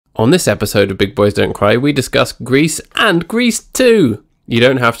On this episode of Big Boys Don't Cry, we discuss Grease and Grease 2. You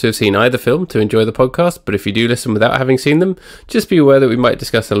don't have to have seen either film to enjoy the podcast, but if you do listen without having seen them, just be aware that we might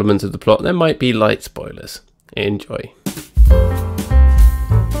discuss elements of the plot. There might be light spoilers. Enjoy.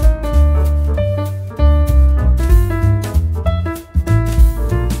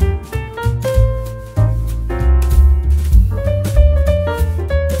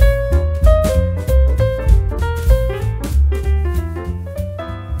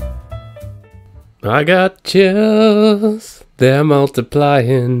 I got chills, they're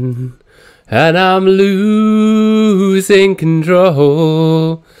multiplying, and I'm losing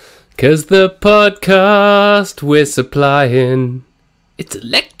control, 'cause the podcast we're supplying, it's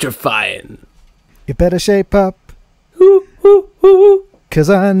electrifying. You better shape up, Ooh, ooh, ooh. 'cause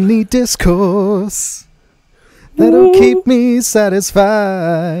I need discourse that'll keep me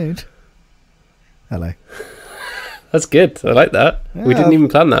satisfied. Hello. That's good, I like that. Yeah. We didn't even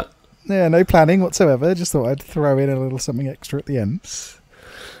plan that. Yeah, no planning whatsoever. Just thought I'd throw in a little something extra at the end.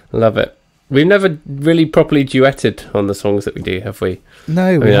 Love it. We've never really properly duetted on the songs that we do, have we? No,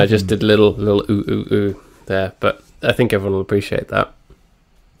 I mean, I just did a little ooh, ooh, ooh there, but I think everyone will appreciate that.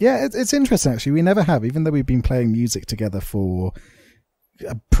 Yeah, it's interesting, actually. We never have, even though we've been playing music together for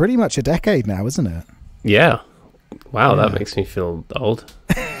pretty much a decade now, isn't it? Yeah. Wow, Yeah. that makes me feel old.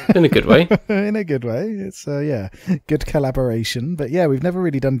 In a good way. In a good way. It's, good collaboration. But yeah, we've never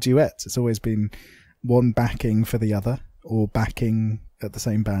really done duets. It's always been one backing for the other, or backing at the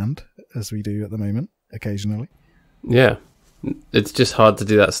same band, as we do at the moment, occasionally. Yeah. It's just hard to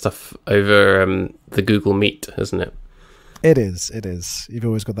do that stuff over the Google Meet, isn't it? It is. You've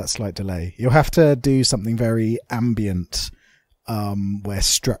always got that slight delay. You'll have to do something very ambient, where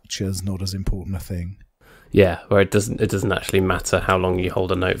structure's not as important a thing. Yeah, where it doesn't actually matter how long you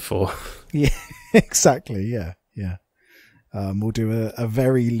hold a note for. Yeah, exactly. Yeah. We'll do a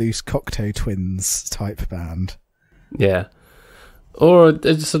very loose Cocteau Twins type band. Yeah. Or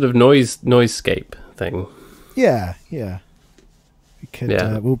a sort of noisescape thing. Yeah. We could.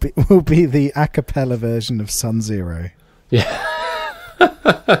 Yeah. We'll be the a cappella version of Sun Zero. Yeah.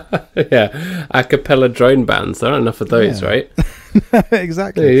 Yeah. A cappella drone bands. There aren't enough of those, right?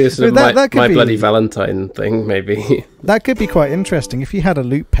 Exactly. Sort of that could my be, Bloody Valentine thing, maybe. That could be quite interesting if you had a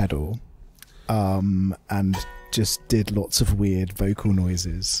loop pedal, and just did lots of weird vocal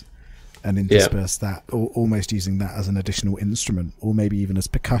noises, and interspersed that, or almost using that as an additional instrument, or maybe even as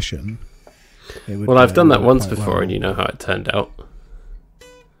percussion. Well, I've done that once before, and you know how it turned out.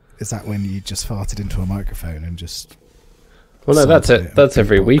 Is that when you just farted into a microphone and just? Well, no, that's it. That's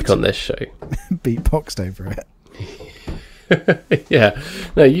every week on this show. Beatboxed over it. Yeah.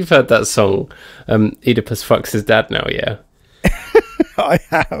 No, you've heard that song, Oedipus fucks his dad now, yeah? I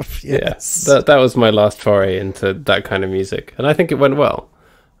have, yes. Yeah, that was my last foray into that kind of music, and I think it went well.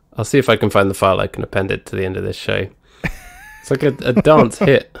 I'll see if I can find the file I can append it to the end of this show. It's like a dance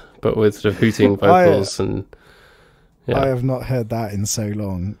hit, but with sort of hooting vocals and... Yeah. I have not heard that in so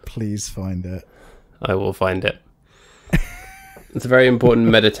long. Please find it. I will find it. It's a very important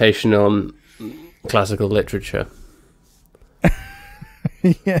meditation on classical literature.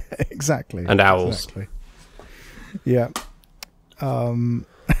 Yeah, exactly. And owls. Exactly. Yeah.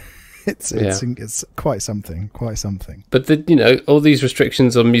 It's quite something. But all these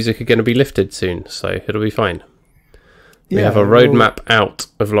restrictions on music are going to be lifted soon, so it'll be fine. We have a roadmap out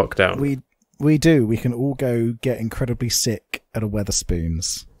of lockdown. We do. We can all go get incredibly sick at a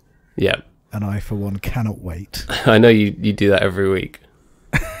Wetherspoons. Yeah. And I, for one, cannot wait. I know you do that every week.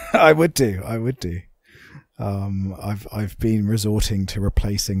 I would do. I've been resorting to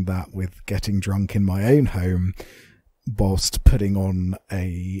replacing that with getting drunk in my own home, whilst putting on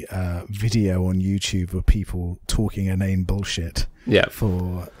a video on YouTube of people talking inane bullshit. Yeah.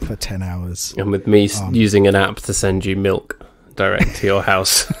 For 10 hours. And with me using an app to send you milk direct to your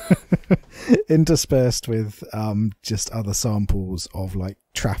house. Interspersed with just other samples of like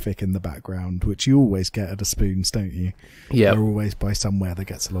traffic in the background, which you always get at a Spoons, don't you? Yeah. You're always by somewhere that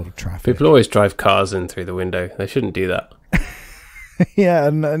gets a lot of traffic. People always drive cars in through the window. They shouldn't do that. Yeah,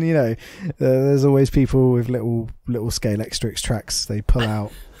 and there's always people with little Scale Extrix tracks they pull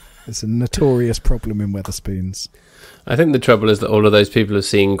out. It's a notorious problem in Wetherspoons. I think the trouble is that all of those people have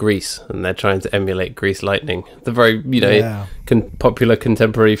seen Grease, and they're trying to emulate Grease Lightning. The very, popular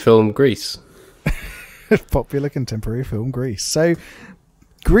contemporary film Grease. Popular contemporary film Grease. So,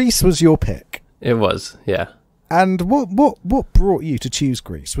 Grease was your pick. It was, yeah. And what brought you to choose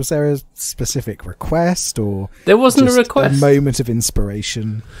Grease? Was there a specific request, or there wasn't just a request? A moment of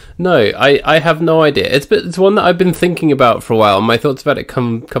inspiration? No, I have no idea. It's one that I've been thinking about for a while, and my thoughts about it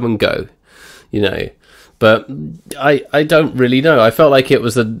come and go. But I don't really know. I felt like it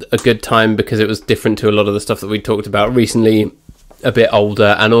was a good time because it was different to a lot of the stuff that we talked about recently, a bit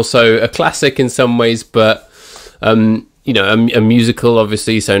older, and also a classic in some ways, but you know, a musical,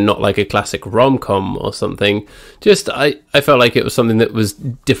 obviously, so not like a classic rom-com or something. Just, I felt like it was something that was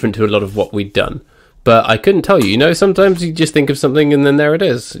different to a lot of what we'd done. But I couldn't tell you, you know, sometimes you just think of something and then there it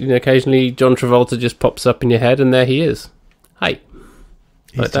is. You know, occasionally John Travolta just pops up in your head and there he is. Hi.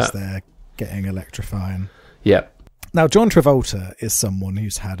 He's like just there getting electrifying. Yeah. Now, John Travolta is someone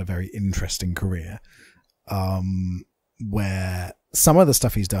who's had a very interesting career, where some of the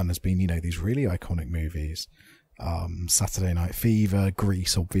stuff he's done has been, you know, these really iconic movies. Saturday Night Fever,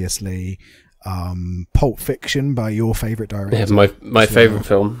 Grease, obviously, Pulp Fiction by your favourite director. Yeah, my favourite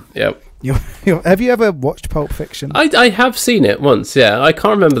film, yeah. Have you ever watched Pulp Fiction? I have seen it once, yeah. I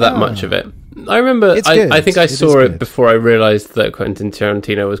can't remember that much of it. I remember, I think I saw it before I realised that Quentin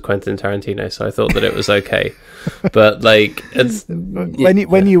Tarantino was Quentin Tarantino, so I thought that it was okay. But, like, it's...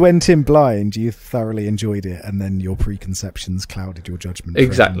 When you went in blind, you thoroughly enjoyed it, and then your preconceptions clouded your judgment.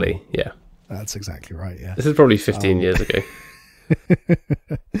 Exactly, yeah. That's exactly right, yeah. This is probably 15 years ago.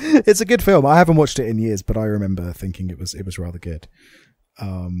 It's a good film. I haven't watched it in years, but I remember thinking it was rather good.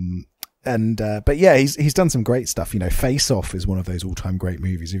 But yeah, he's done some great stuff. You know, Face Off is one of those all-time great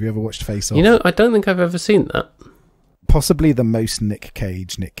movies. Have you ever watched Face Off? You know, I don't think I've ever seen that. Possibly the most Nick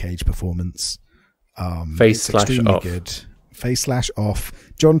Cage performance. Face/Off. Good.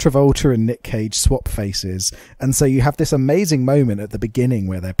 Face/Off. John Travolta and Nick Cage swap faces, and so you have this amazing moment at the beginning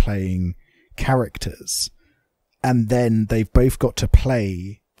where they're playing characters, and then they've both got to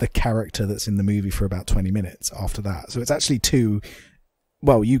play the character that's in the movie for about 20 minutes after that. So it's actually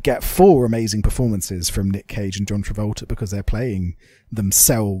you get 4 amazing performances from Nick Cage and John Travolta because they're playing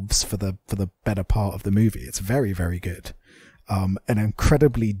themselves for the better part of the movie. It's very, very good. An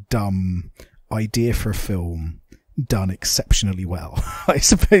incredibly dumb idea for a film done exceptionally well, I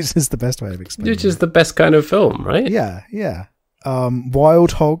suppose, is the best way of explaining it. Which is the best kind of film, right? Yeah, yeah.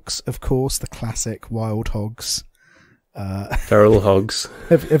 Wild Hogs, of course, the classic Wild Hogs. Feral Hogs.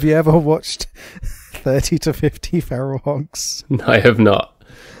 Have you ever watched 30 to 50 Feral Hogs? No, I have not.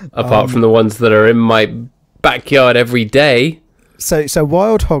 Apart from the ones that are in my backyard every day. So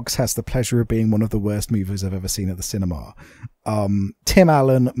Wild Hogs has the pleasure of being one of the worst movies I've ever seen at the cinema. Tim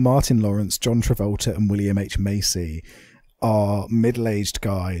Allen, Martin Lawrence, John Travolta, and William H. Macy are middle-aged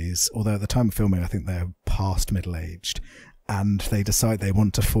guys, although at the time of filming I think they're past middle-aged, and they decide they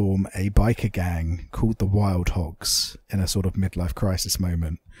want to form a biker gang called the Wild Hogs in a sort of midlife crisis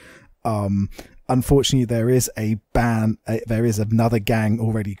moment. Unfortunately, there is another gang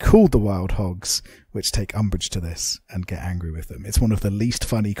already called the Wild Hogs, which take umbrage to this and get angry with them. It's one of the least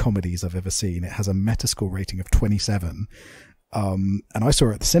funny comedies I've ever seen. It has a Metascore rating of 27. And I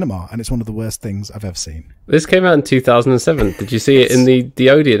saw it at the cinema, and it's one of the worst things I've ever seen. This came out in 2007. Did you see it in the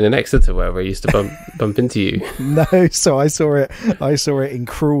Odeon in Exeter, where we used to bump into you? No, so I saw it in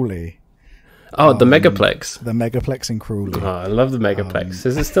Crawley. Oh, the Megaplex. The Megaplex in Crawley. Oh, I love the Megaplex.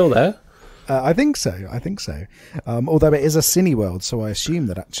 Is it still there? I think so. Although it is a Cineworld, so I assume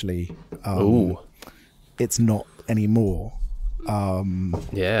that actually it's not anymore.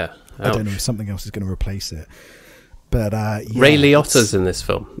 Yeah. Ouch. I don't know if something else is going to replace it. But yeah, Ray Liotta's in this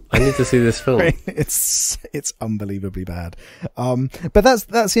film. I need to see this film. It's unbelievably bad. But that's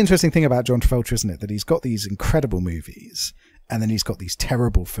the interesting thing about John Travolta, isn't it? That he's got these incredible movies, and then he's got these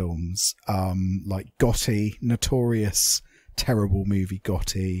terrible films, like Gotti, notorious terrible movie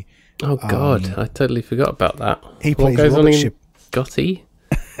Gotti. Oh God, I totally forgot about that. He plays Robert Gotti.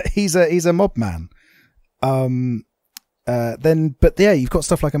 He's a mob man. But you've got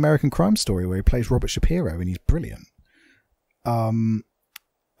stuff like American Crime Story where he plays Robert Shapiro and he's brilliant. But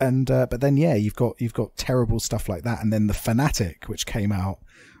then you've got terrible stuff like that, and then The Fanatic, which came out,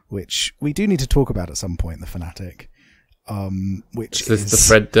 which we do need to talk about at some point. The Fanatic, which is the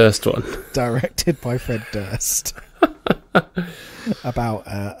Fred Durst one, directed by Fred Durst, about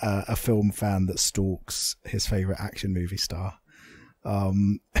a film fan that stalks his favorite action movie star.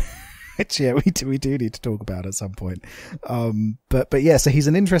 Which we do need to talk about at some point. But yeah, so he's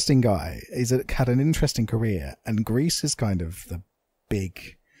an interesting guy. He's had an interesting career, and Grease is kind of the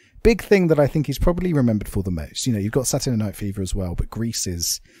big thing that I think he's probably remembered for the most. You know, you've got Saturday Night Fever as well, but Grease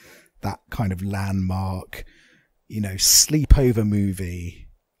is that kind of landmark, you know, sleepover movie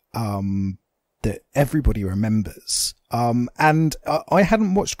that everybody remembers. And I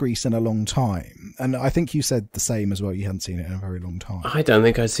hadn't watched Grease in a long time, and I think you said the same as well. You hadn't seen it in a very long time. I don't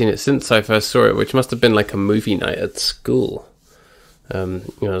think I'd seen it since I first saw it, which must have been like a movie night at school. I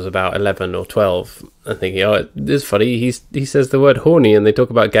was about 11 or 12 and thinking, oh, it's funny, he says the word horny and they talk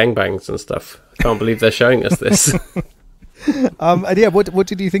about gangbangs and stuff. I can't believe they're showing us this. And yeah, what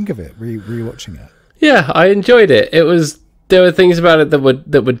did you think of it, rewatching it? Yeah, I enjoyed it. There were things about it that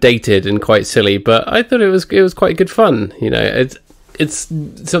were dated and quite silly, but I thought it was quite good fun. You know, it's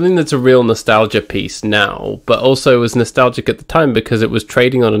something that's a real nostalgia piece now, but also was nostalgic at the time because it was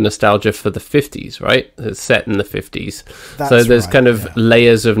trading on a nostalgia for the 50s, right? It's set in the 50s. So there's kind of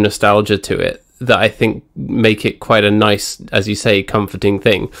layers of nostalgia to it that I think make it quite a nice, as you say, comforting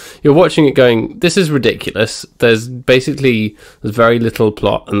thing. You're watching it going, this is ridiculous. There's very little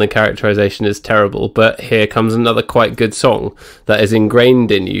plot and the characterization is terrible, but here comes another quite good song that is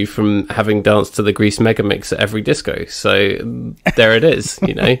ingrained in you from having danced to the Grease Megamix at every disco. So there it is,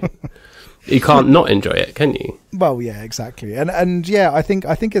 you know. You can't not enjoy it, can you? Well, yeah, exactly. And yeah, I think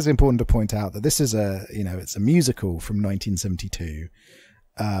it's important to point out that this is it's a musical from 1972.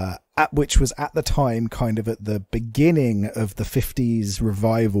 Which was at the time kind of at the beginning of the 50s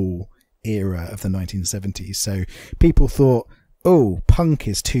revival era of the 1970s. So people thought, oh, punk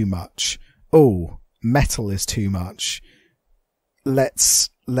is too much. Oh, metal is too much.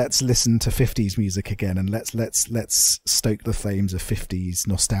 Let's listen to 50s music again, and let's stoke the flames of 50s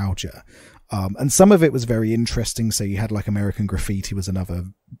nostalgia. And some of it was very interesting. So you had like American Graffiti was another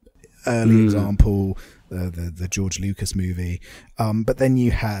early example, the George Lucas movie. But then you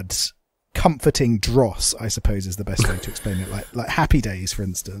had comforting dross, I suppose is the best way to explain it, like Happy Days, for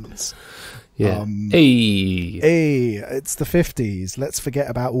instance. Yeah. Hey, it's the 50s. Let's forget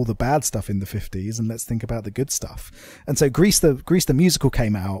about all the bad stuff in the 50s and let's think about the good stuff. And so Grease the musical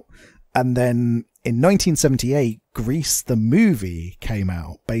came out, and then in 1978 Grease the movie came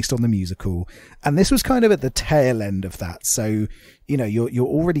out based on the musical, and this was kind of at the tail end of that. So you know, you're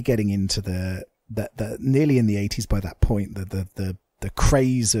already getting into the nearly in the 80s by that point. The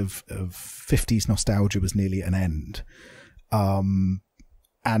craze of 50s nostalgia was nearly at an end.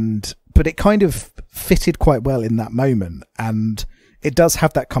 But it kind of fitted quite well in that moment, and it does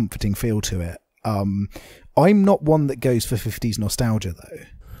have that comforting feel to it. I'm not one that goes for 50s nostalgia though.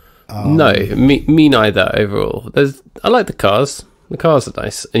 No, me neither overall. I like the cars. The cars are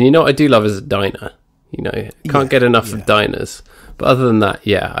nice. And you know what I do love is a diner. You know, can't get enough of diners. But other than that,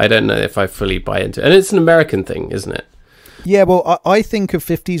 yeah, I don't know if I fully buy into it. And it's an American thing, isn't it? Yeah, well, I think of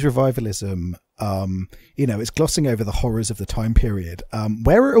 50s revivalism, you know, it's glossing over the horrors of the time period.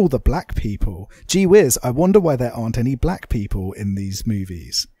 Where are all the black people? Gee whiz, I wonder why there aren't any black people in these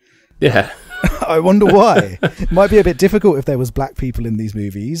movies. Yeah. I wonder why. It might be a bit difficult if there was black people in these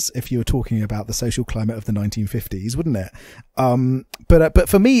movies, if you were talking about the social climate of the 1950s, wouldn't it? But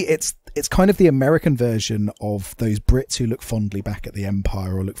for me, it's kind of the American version of those Brits who look fondly back at the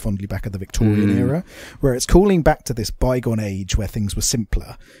Empire or look fondly back at the Victorian era, where it's calling back to this bygone age where things were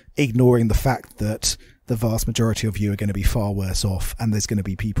simpler, ignoring the fact that the vast majority of you are going to be far worse off, and there's going to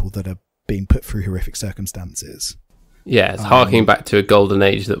be people that are being put through horrific circumstances. Yeah, it's harking back to a golden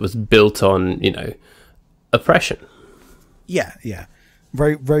age that was built on, you know, oppression. Yeah.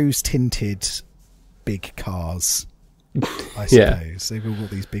 Rose-tinted big cars, I suppose. Yeah. They've all got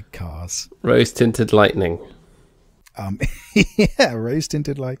these big cars. Rose-tinted lightning. Yeah,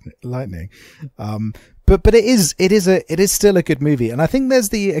 rose-tinted lightning. But it is still a good movie, and I think there's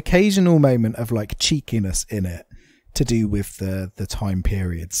the occasional moment of like cheekiness in it to do with the time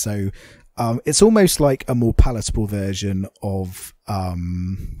period. So it's almost like a more palatable version of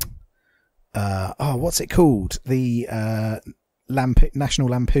what's it called? The National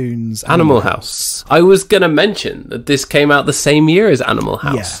Lampoon's Animal House. I was going to mention that this came out the same year as Animal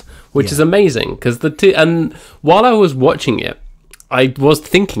House, which is amazing because and while I was watching it, I was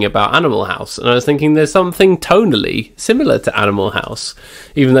thinking about Animal House, and I was thinking there's something tonally similar to Animal House,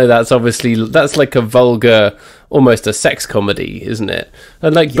 even though that's like a vulgar, almost a sex comedy, isn't it?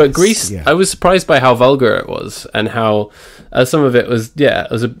 And but Grease, I was surprised by how vulgar it was, and how some of it was,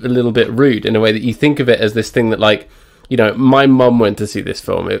 it was a little bit rude in a way that you think of it as this thing that, like, you know, my mum went to see this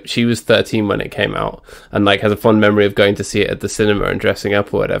film. She was 13 when it came out, and like has a fond memory of going to see it at the cinema and dressing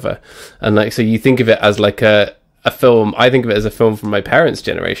up or whatever. And like, so you think of it as like a film. I think of it as a film from my parents'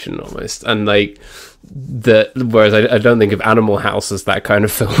 generation almost, and like whereas I don't think of Animal House as that kind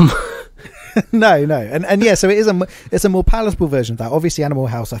of film. No, and yeah, so it's a more palatable version of that. Obviously, Animal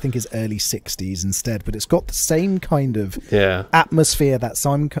House I think is early 60s instead, but it's got the same kind of atmosphere, that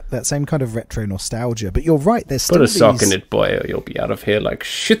same kind of retro nostalgia. But you're right, there's still put a sock in it, boy, or you'll be out of here like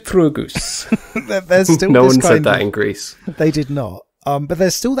shit through a goose. There's still no one said that in Greece. They did not. But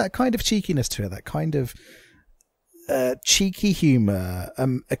there's still that kind of cheekiness to it, that kind of cheeky humour,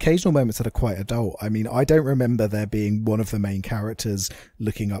 occasional moments that are quite adult. I mean, I don't remember there being one of the main characters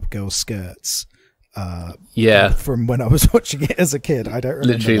looking up girls' skirts. From when I was watching it as a kid, I don't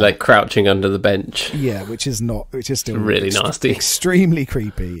remember. Literally, like crouching under the bench. Yeah, which is still really nasty, extremely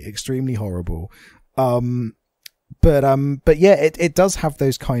creepy, extremely horrible. But yeah, it does have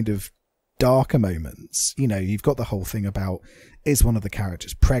those kind of darker moments. You know, you've got the whole thing about, is one of the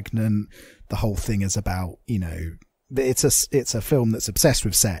characters pregnant? The whole thing is about, you know, it's a film that's obsessed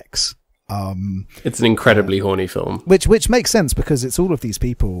with sex. It's an incredibly horny film, which makes sense because it's all of these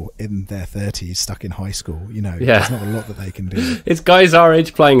people in their 30s stuck in high school. You know, there's not a lot that they can do. It's guys our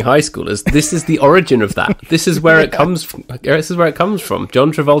age playing high schoolers. This is the origin of that. This is where it comes from. This is where it comes from.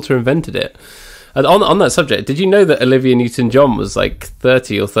 John Travolta invented it. And on that subject, did you know that Olivia Newton-John was like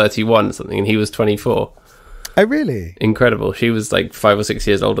 30 or 31 or something, and he was 24? Oh, really? Incredible. She was like 5 or 6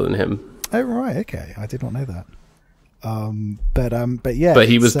 years older than him. Oh, right. Okay, I did not know that. But yeah. But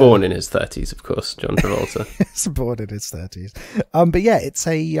he was born in his 30s, of course, John Travolta. He's born in his 30s. But yeah, it's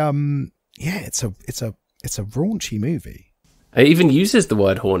a raunchy movie. It even uses the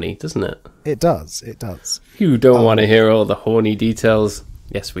word horny, doesn't it? It does. You don't want to hear all the horny details.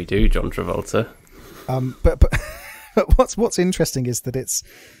 Yes, we do, John Travolta. But what's interesting is that it's,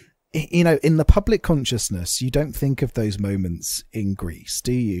 you know, in the public consciousness, you don't think of those moments in Greece,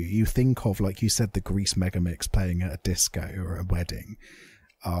 do you? You think of, like you said, the Grease Megamix playing at a disco or a wedding.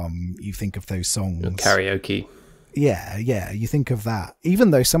 You think of those songs. Karaoke. Yeah, you think of that.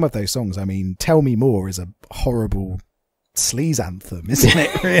 Even though some of those songs, I mean, Tell Me More is a horrible sleaze anthem, isn't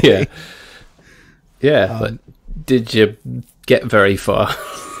it, really? Yeah, but did you get very far?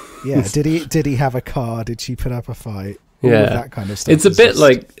 Yeah, did he have a car? Did she put up a fight? All of that kind of stuff. It's a bit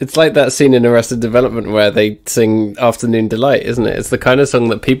like, it's like that scene in Arrested Development where they sing Afternoon Delight, isn't it? It's the kind of song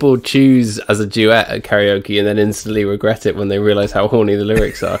that people choose as a duet at karaoke and then instantly regret it when they realise how horny the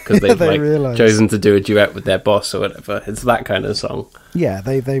lyrics are because they've chosen to do a duet with their boss or whatever. It's that kind of song. Yeah,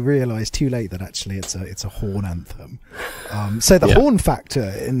 they realise too late that actually it's a horn anthem. So the horn factor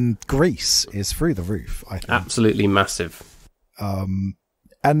in Grease is through the roof, I think. Absolutely massive.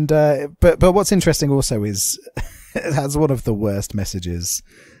 But what's interesting also is it has one of the worst messages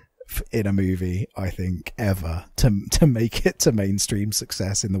in a movie, I think, ever to make it to mainstream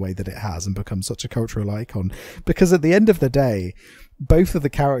success in the way that it has and become such a cultural icon. Because at the end of the day, both of the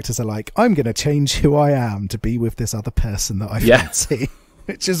characters are like, I'm going to change who I am to be with this other person that I fancy,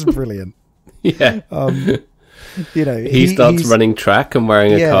 which is brilliant. Yeah. You know, he starts running track and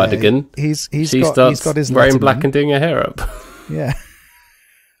wearing a cardigan. She starts got his wearing black and doing her hair up. Yeah.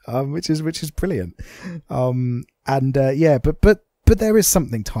 Which is brilliant. But there is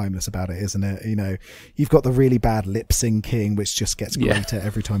something timeless about it, isn't it? You know, you've got the really bad lip syncing, which just gets greater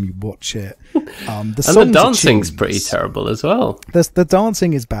every time you watch it. The dancing's pretty terrible as well. The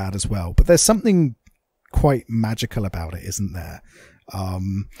dancing is bad as well, but there's something quite magical about it, isn't there?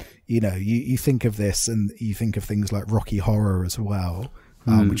 You know, you think of this and you think of things like Rocky Horror as well,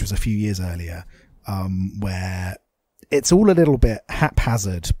 which was a few years earlier, where it's all a little bit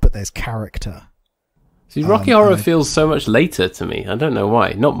haphazard, but there's character. See, Rocky Horror feels so much later to me. I don't know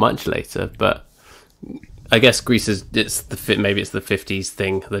why. Not much later, but I guess Grease is. Maybe it's the 50s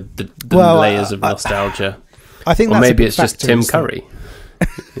thing. The layers of nostalgia. I think, or maybe it's just Tim Curry.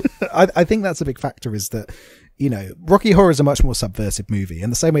 I think that's a big factor. Is that, you know, Rocky Horror is a much more subversive movie in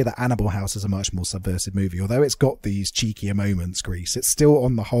the same way that Animal House is a much more subversive movie. Although it's got these cheekier moments, Grease, it's still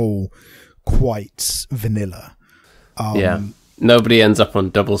on the whole quite vanilla. Nobody ends up on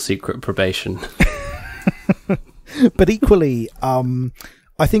double secret probation. But equally,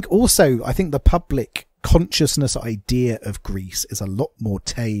 I think the public consciousness idea of Grease is a lot more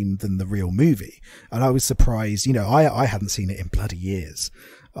tame than the real movie. And I was surprised, you know, I hadn't seen it in bloody years.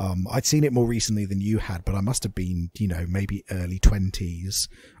 I'd seen it more recently than you had, but I must have been, you know, maybe early 20s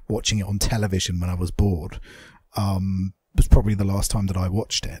watching it on television when I was bored. It was probably the last time that I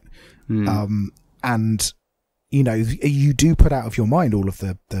watched it. And you know, you do put out of your mind all of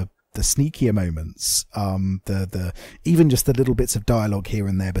the sneakier moments, the even just the little bits of dialogue here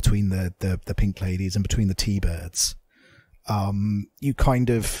and there between the pink ladies and between the T-birds.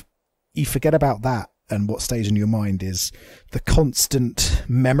 You forget about that, and what stays in your mind is the constant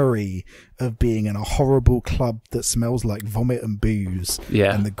memory of being in a horrible club that smells like vomit and booze.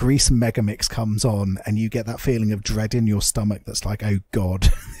 Yeah. And the Grease Megamix comes on and you get that feeling of dread in your stomach that's like, oh God,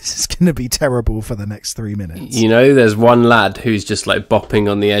 this is going to be terrible for the next 3 minutes. You know, there's one lad who's just like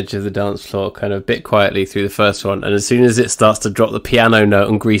bopping on the edge of the dance floor kind of a bit quietly through the first one, and as soon as it starts to drop the piano note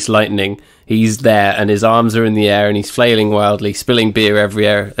on Grease Lightning, he's there and his arms are in the air and he's flailing wildly, spilling beer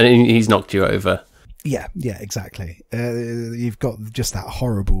everywhere, and he's knocked you over. Yeah, exactly. You've got just that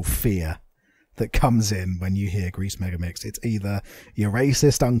horrible fear that comes in when you hear Grease Megamix. It's either your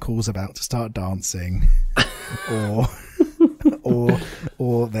racist uncle's about to start dancing, or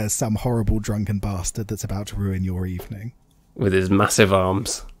or there's some horrible drunken bastard that's about to ruin your evening with his massive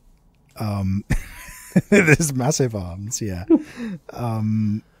arms. There's massive arms, yeah.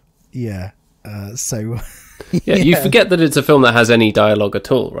 So yeah, you forget that it's a film that has any dialogue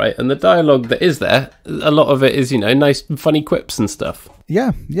at all, right? And the dialogue that is there, a lot of it is, nice funny quips and stuff.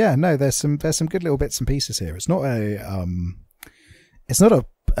 Yeah, no, there's some good little bits and pieces here. It's not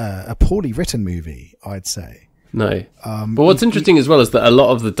a poorly written movie, I'd say. No. But what's interesting as well is that a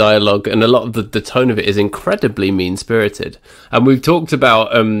lot of the dialogue and a lot of the tone of it is incredibly mean-spirited. And we've talked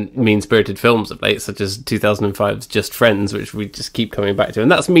about mean-spirited films of late, such as 2005's Just Friends, which we just keep coming back to. And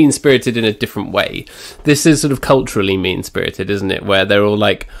that's mean-spirited in a different way. This is sort of culturally mean-spirited, isn't it? Where they're all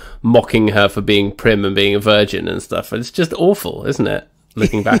like mocking her for being prim and being a virgin and stuff. It's just awful, isn't it?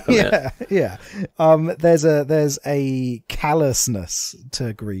 Looking back on it. Yeah. There's a callousness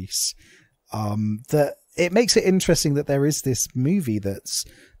to Grease that it makes it interesting that there is this movie that's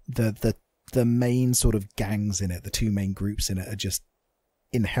the main sort of gangs in it, the two main groups in it are just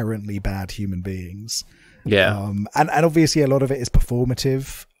inherently bad human beings. Yeah. And obviously a lot of it is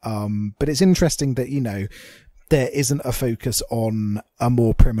performative. But it's interesting that, there isn't a focus on a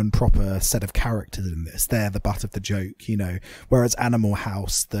more prim and proper set of characters in this. They're the butt of the joke, whereas Animal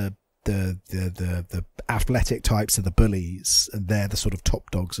House, the athletic types are the bullies, and they're the sort of top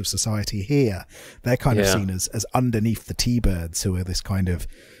dogs of society. Here they're kind of seen as underneath the T-Birds, who are this kind of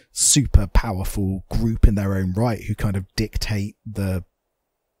super powerful group in their own right, who kind of dictate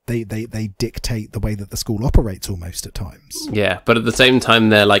they dictate the way that the school operates almost at times. Yeah, but at the same time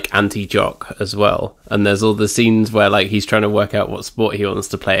they're like anti-jock as well, and there's all the scenes where like he's trying to work out what sport he wants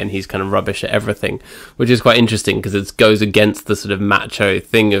to play and he's kind of rubbish at everything, which is quite interesting because it goes against the sort of macho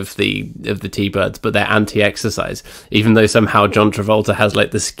thing of the T-Birds, but they're anti-exercise, even though somehow John Travolta has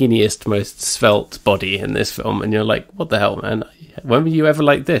like the skinniest, most svelte body in this film, and you're like, what the hell, man, when were you ever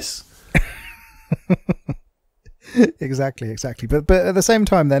like this? Exactly. But at the same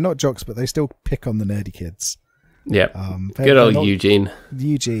time, they're not jocks, but they still pick on the nerdy kids. Yeah. Good old Eugene,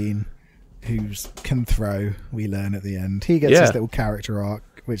 who can throw, we learn at the end. He gets his little character arc,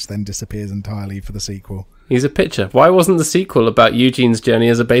 which then disappears entirely for the sequel. He's a pitcher. Why wasn't the sequel about Eugene's journey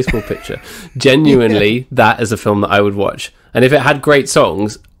as a baseball pitcher? Genuinely, that is a film that I would watch. And if it had great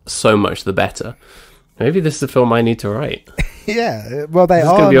songs, so much the better. Maybe this is a film I need to write. Yeah, well, this is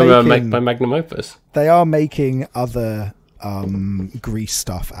going to be my magnum opus. They are making other Grease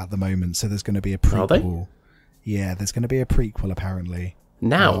stuff at the moment, so there's going to be a prequel. Are they? Yeah, there's going to be a prequel apparently.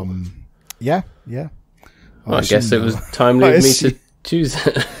 Now? Yeah. Well, I guess it was timely of me to choose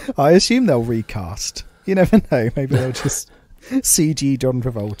it. I assume they'll recast. You never know. Maybe they'll just CG John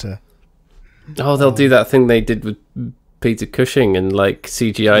Travolta. Oh, they'll do that thing they did with Peter Cushing and like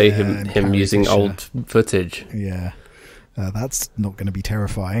CGI him using old footage. Yeah. That's not going to be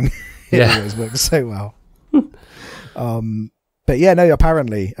terrifying. It always works so well. But yeah, no,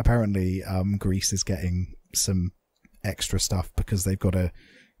 apparently Grease is getting some extra stuff because they've got to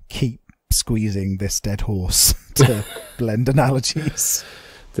keep squeezing this dead horse to blend analogies.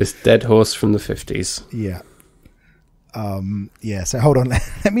 This dead horse from the 50s. Yeah. So hold on,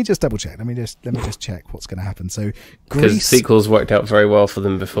 let me just double check. Let me just check what's going to happen. So because sequels worked out very well for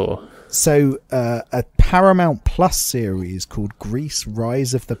them before. So a Paramount Plus series called Grease: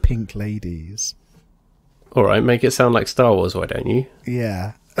 Rise of the Pink Ladies. All right, make it sound like Star Wars, why don't you?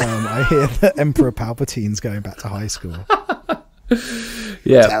 Yeah, I hear that Emperor Palpatine's going back to high school.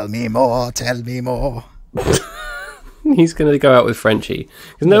 Yeah. Tell me more. He's going to go out with Frenchie.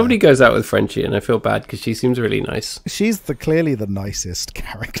 Because nobody goes out with Frenchie, and I feel bad because she seems really nice. She's clearly the nicest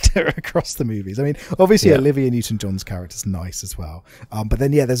character across the movies. I mean, obviously Olivia Newton-John's character's nice as well. But then,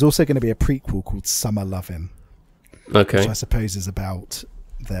 there's also going to be a prequel called Summer Lovin'. Okay. Which I suppose is about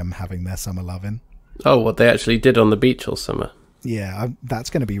them having their summer lovin'. Oh, what they actually did on the beach all summer. Yeah, that's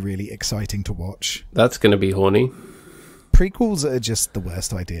going to be really exciting to watch. That's going to be horny. Prequels are just the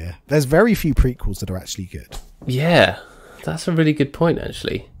worst idea. There's very few prequels that are actually good. Yeah, that's a really good point,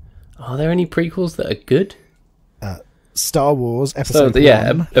 actually. Are there any prequels that are good? Star Wars Episode 1.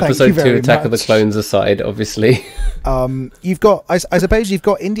 Yeah, Episode 2, Attack of the Clones aside, obviously. You've got, I suppose you've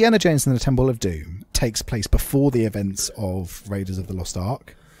got Indiana Jones and the Temple of Doom takes place before the events of Raiders of the Lost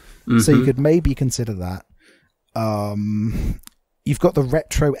Ark. Mm-hmm. So you could maybe consider that. You've got the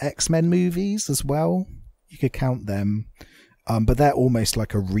retro X-Men movies as well. You could count them. But they're almost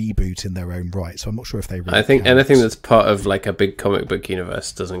like a reboot in their own right, so I'm not sure if they really I think count. Anything that's part of like a big comic book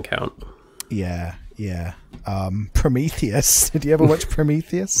universe doesn't count. Yeah. Yeah. Prometheus. Did you ever watch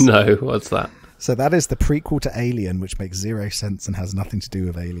Prometheus? No, what's that? So that is the prequel to Alien, which makes zero sense and has nothing to do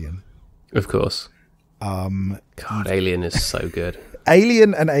with Alien. Of course. God, Alien is so good.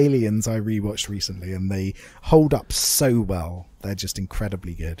 Alien and Aliens I rewatched recently, and they hold up so well. They're just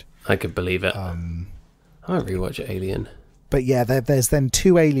incredibly good. I could believe it. I might rewatch Alien. But yeah, there's then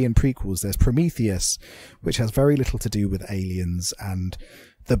 2 Alien prequels. There's Prometheus, which has very little to do with aliens, and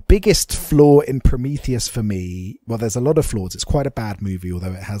the biggest flaw in Prometheus for me, well, there's a lot of flaws. It's quite a bad movie,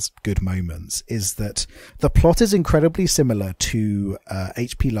 although it has good moments, is that the plot is incredibly similar to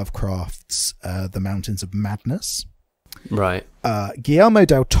H.P. Lovecraft's The Mountains of Madness. Right. Guillermo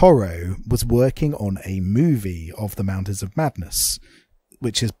del Toro was working on a movie of The Mountains of Madness,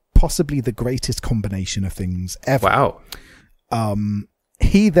 which is possibly the greatest combination of things ever. Wow.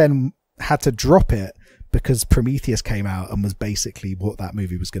 He then had to drop it because Prometheus came out and was basically what that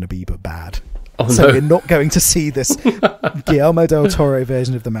movie was going to be, but bad. Oh, so no. we're not going to see this Guillermo del Toro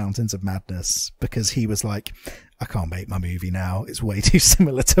version of The Mountains of Madness, because he was like, I can't make my movie now. It's way too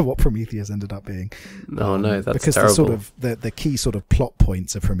similar to what Prometheus ended up being. Oh no, that's because terrible. The sort of the key sort of plot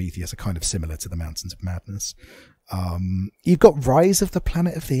points of Prometheus are kind of similar to The Mountains of Madness. You've got Rise of the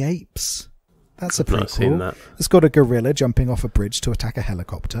Planet of the Apes. That's a prequel. Not seen that. It's got a gorilla jumping off a bridge to attack a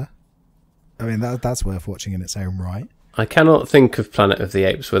helicopter. I mean, that's worth watching in its own right. I cannot think of Planet of the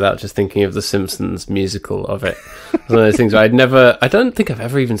Apes without just thinking of the Simpsons musical of it. It's one of those things where I don't think I've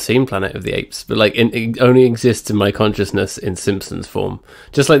ever even seen Planet of the Apes, but like it only exists in my consciousness in Simpsons form.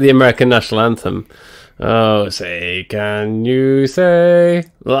 Just like the American national anthem. Oh, say, can you say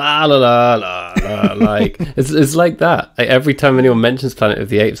la la la la la? Like it's like that. Like, every time anyone mentions Planet of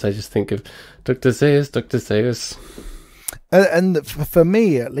the Apes, I just think of Dr. Seuss, Dr. Seuss. And for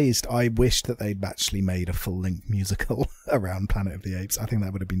me, at least, I wish that they'd actually made a full-length musical around Planet of the Apes. I think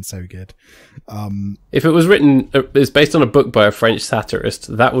that would have been so good. If it was written, it's based on a book by a French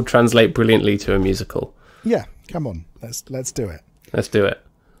satirist, that would translate brilliantly to a musical. Yeah, come on, let's do it. Let's do it.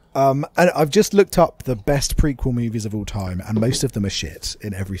 And I've just looked up the best prequel movies of all time, and most of them are shit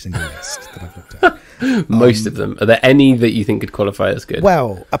in every single list that I've looked at. Most of them. Are there any that you think could qualify as good?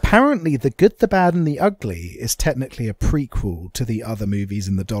 Well, apparently The Good, the Bad and the Ugly is technically a prequel to the other movies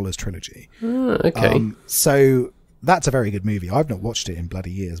in the Dollars trilogy. Okay. So that's a very good movie. I've not watched it in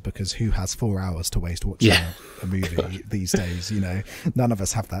bloody years, because who has 4 hours to waste watching a movie these days? You know, none of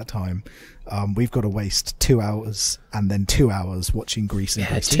us have that time. We've got to waste 2 hours and then 2 hours watching Grease and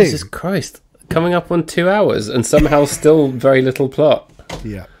Grease 2. Jesus Christ. Coming up on 2 hours and somehow still very little plot.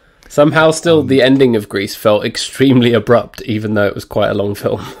 Yeah. Somehow still the ending of Grease felt extremely abrupt, even though it was quite a long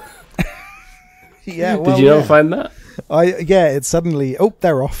film. Yeah. Well, Did you not find that? It's suddenly,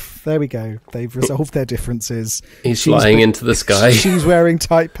 they're off. There we go. They've resolved their differences. She's flying into the sky. She's wearing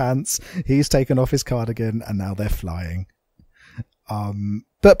tight pants. He's taken off his cardigan, and now they're flying.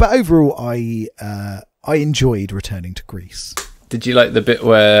 But overall, I enjoyed returning to Greece. Did you like the bit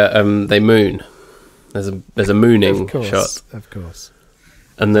where they moon? There's a mooning shot. Of course.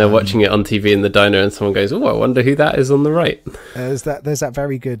 And they're watching it on TV in the diner, and someone goes, "Oh, I wonder who that is on the right." There's that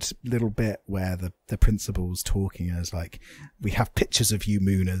very good little bit where the principal's talking, and it's like, "We have pictures of you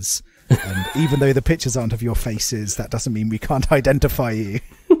mooners, and even though the pictures aren't of your faces, that doesn't mean we can't identify you."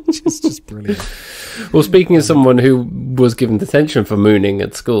 just brilliant. Well, speaking as someone who was given detention for mooning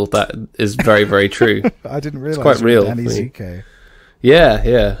at school, that is very, very true. I didn't realise it's quite real. Danny Zuko.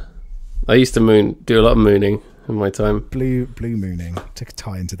 Yeah. I used to do a lot of mooning in my time. Blue mooning to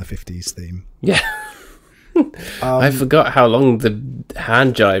tie into the 50s theme. Yeah. I forgot how long the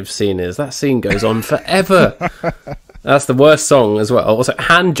hand jive scene is. That scene goes on forever. That's the worst song as well. Also,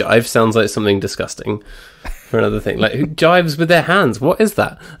 hand jive sounds like something disgusting. For another thing, like, who jives with their hands? What is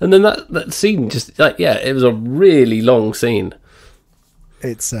that? And then that scene just it was a really long scene.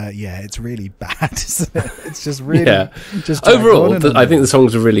 It's it's really bad, isn't it? It's just really just overall. I think the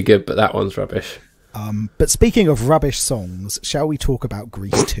songs are really good, but that one's rubbish. But speaking of rubbish songs, shall we talk about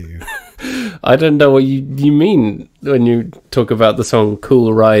Grease 2? I don't know what you mean when you talk about the song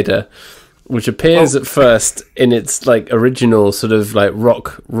 "Cool Rider," which appears at first in its like original sort of like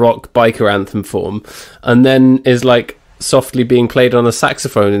rock biker anthem form, and then is like softly being played on a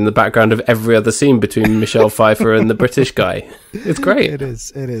saxophone in the background of every other scene between Michelle Pfeiffer and the British guy. It's great. It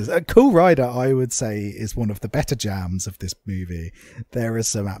is. Cool Rider, I would say, is one of the better jams of this movie. There is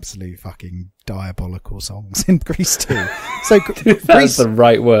some absolute fucking diabolical songs in Grease 2. So that's the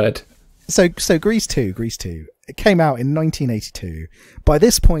right word. So Grease 2. It came out in 1982. By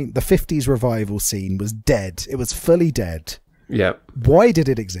this point, the 50s revival scene was dead. It was fully dead. Yeah. Why did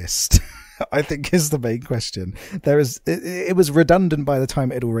it exist? I think is the main question. It was redundant by the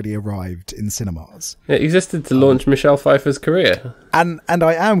time it had already arrived in cinemas. It existed to launch Michelle Pfeiffer's career. And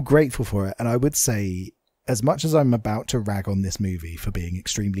I am grateful for it. And I would say, as much as I'm about to rag on this movie for being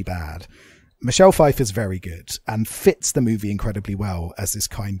extremely bad, Michelle Pfeiffer's very good and fits the movie incredibly well as this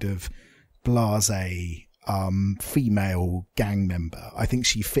kind of blasé female gang member. I think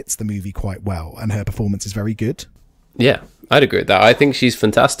she fits the movie quite well, and her performance is very good. Yeah, I'd agree with that. I think she's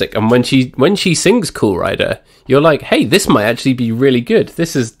fantastic, and when she sings Cool Rider, you're like, hey, this might actually be really good.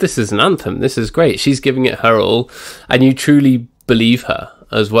 This is an anthem. This is great. She's giving it her all, and you truly believe her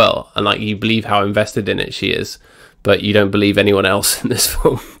as well, and like you believe how invested in it she is. But you don't believe anyone else in this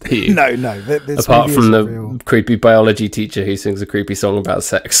film, do you? No. Apart from the creepy biology teacher who sings a creepy song about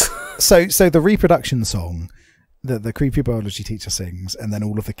sex. So the reproduction song that the creepy biology teacher sings, and then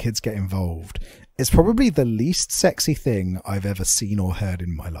all of the kids get involved, is probably the least sexy thing I've ever seen or heard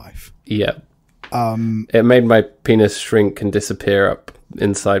in my life. Yeah. It made my penis shrink and disappear up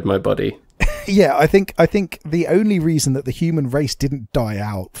inside my body. Yeah, I think the only reason that the human race didn't die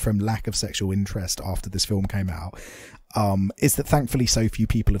out from lack of sexual interest after this film came out is that thankfully so few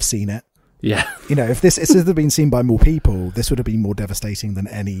people have seen it. Yeah. You know, if this had been seen by more people, this would have been more devastating than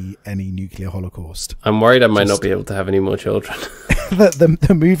any nuclear holocaust. I'm worried I might not be able to have any more children.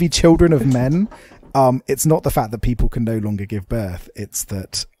 the movie Children of Men, it's not the fact that people can no longer give birth, it's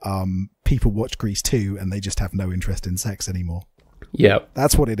that people watch Grease 2 and they just have no interest in sex anymore. Yeah,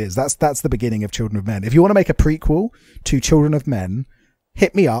 that's what it is. That's the beginning of Children of Men. If you want to make a prequel to Children of Men,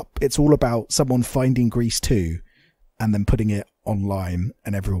 hit me up. It's all about someone finding Grease 2 and then putting it online,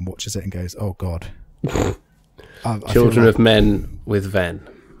 and everyone watches it and goes, "Oh God." Children of Men with Ven.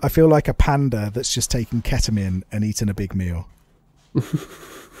 I feel like a panda that's just taken ketamine and eaten a big meal.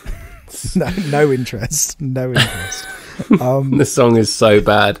 No interest. The song is so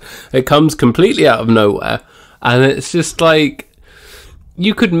bad. It comes completely out of nowhere, and it's just like,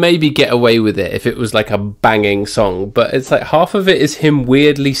 you could maybe get away with it if it was like a banging song, but it's like half of it is him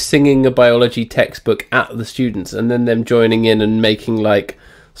weirdly singing a biology textbook at the students and then them joining in and making like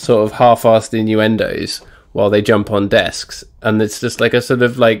sort of half-assed innuendos while they jump on desks. And it's just like a sort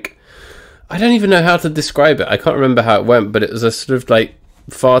of like, I don't even know how to describe it. I can't remember how it went, but it was a sort of like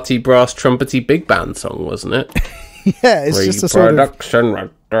farty, brass, trumpety big band song, wasn't it? Yeah, it's just a sort of...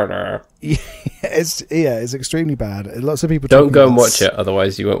 Yeah, it's extremely bad. Lots of people don't go and watch it,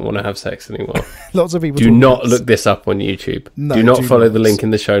 otherwise you won't want to have sex anymore. Lots of people do not look this up on YouTube. No, do not follow the link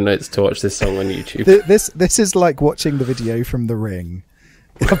in the show notes to watch this song on YouTube. This is like watching the video from The Ring.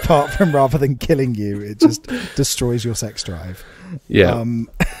 Apart from rather than killing you, it just destroys your sex drive. Yeah.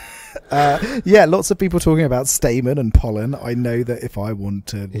 Yeah, lots of people talking about Stamen and Pollen. I know that if I want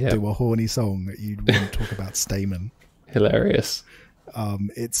to do a horny song, you'd want to talk about Stamen. Hilarious.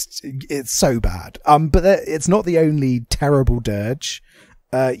 It's so bad. But it's not the only terrible dirge.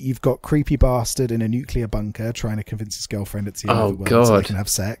 You've got creepy bastard in a nuclear bunker trying to convince his girlfriend it's the end of the world so they can have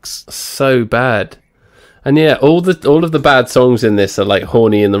sex. So bad. And yeah, all of the bad songs in this are like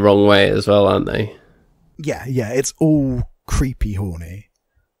horny in the wrong way as well, aren't they? Yeah, it's all creepy horny.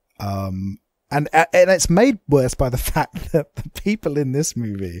 And it's made worse by the fact that the people in this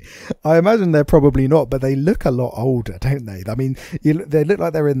movie, I imagine they're probably not, but they look a lot older, don't they? I mean, they look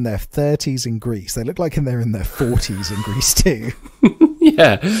like they're in their 30s in Greece. They look like they're in their 40s in Greece too.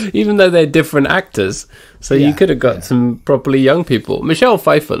 Yeah, even though they're different actors. So you could have got some properly young people. Michelle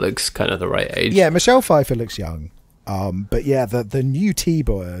Pfeiffer looks kind of the right age. Yeah, Michelle Pfeiffer looks young. But yeah, the new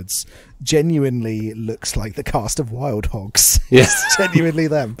T-Birds genuinely looks like the cast of Wild Hogs. Yes, it's genuinely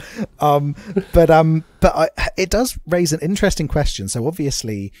them. It does raise an interesting question. So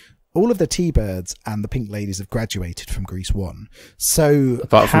obviously, all of the T-Birds and the Pink Ladies have graduated from Grease 1. So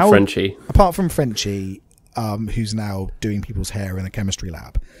apart from Frenchie, who's now doing people's hair in a chemistry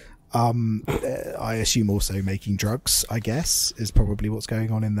lab. I assume also making drugs, I guess, is probably what's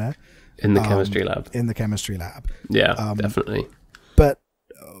going on in there. In the chemistry lab. In the chemistry lab. Yeah, definitely. But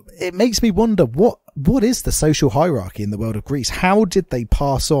it makes me wonder, what is the social hierarchy in the world of Grease? How did they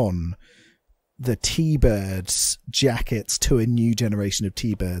pass on the T-Birds jackets to a new generation of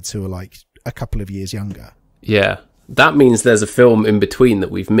T-Birds who are like a couple of years younger? Yeah, that means there's a film in between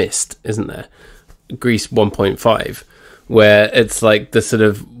that we've missed, isn't there? Grease 1.5, where it's like the sort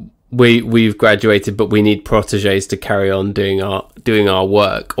of, we've graduated, but we need proteges to carry on doing our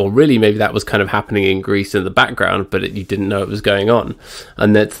work. Or really, maybe that was kind of happening in Greece in the background, but you didn't know it was going on.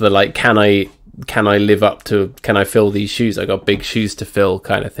 And that's the like, can I live up to? Can I fill these shoes? I got big shoes to fill,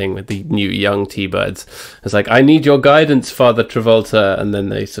 kind of thing with the new young T-Birds. It's like, I need your guidance, Father Travolta, and then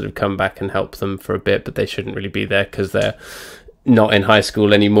they sort of come back and help them for a bit, but they shouldn't really be there because they're not in high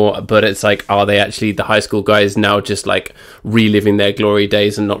school anymore, but it's like, are they actually the high school guys now just like reliving their glory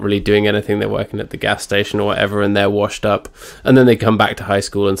days and not really doing anything? They're working at the gas station or whatever, and they're washed up, and then they come back to high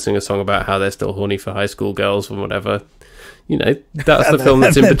school and sing a song about how they're still horny for high school girls or whatever. You know, that's the film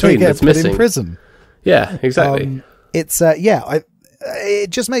that's in between that's missing. In prison. Yeah, exactly. It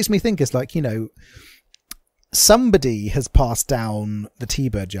just makes me think, it's like, you know, somebody has passed down the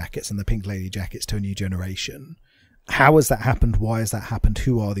T-Bird jackets and the Pink Lady jackets to a new generation. How has that happened? Why has that happened?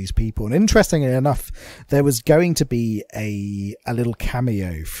 Who are these people? And interestingly enough, there was going to be a little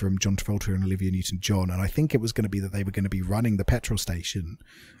cameo from John Travolta and Olivia Newton-John, and I think it was going to be that they were going to be running the petrol station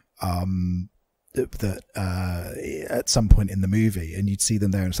at some point in the movie, and you'd see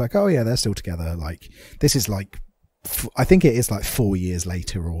them there, and it's like, oh yeah, they're still together. Like, this is like, I think it is like 4 years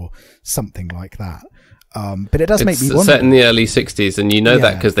later or something like that. But it does make me wonder. It's set in the early 60s, and you know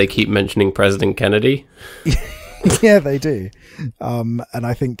that because they keep mentioning President Kennedy. Yeah, they do. And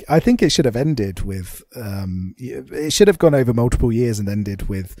I think it should have ended with it should have gone over multiple years and ended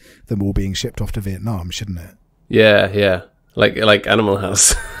with them all being shipped off to Vietnam, shouldn't it? Yeah. Like Animal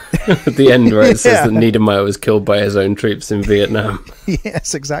House at the end, where it says that Niedermeyer was killed by his own troops in Vietnam.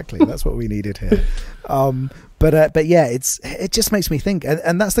 Yes, exactly. That's what we needed here. But yeah, it just makes me think,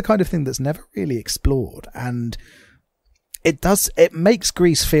 and that's the kind of thing that's never really explored, and it makes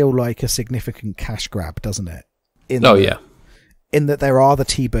Grease feel like a significant cash grab, doesn't it? In that there are the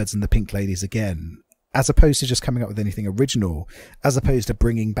T-Birds and the Pink Ladies again, as opposed to just coming up with anything original, as opposed to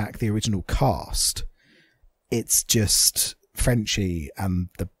bringing back the original cast. It's just Frenchie and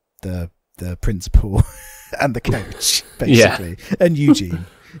the principal and the coach, basically, and Eugene.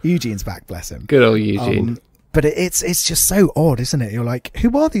 Eugene's back, bless him. Good old Eugene. But it's just so odd, isn't it? You're like,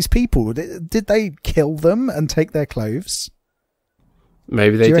 who are these people? Did they kill them and take their clothes?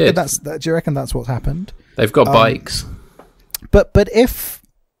 Maybe they did. Do you reckon that's what happened? They've got bikes. But if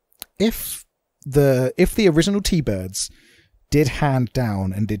the original T-Birds did hand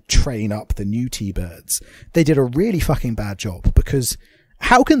down and did train up the new T-Birds, they did a really fucking bad job, because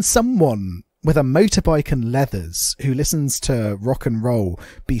how can someone with a motorbike and leathers who listens to rock and roll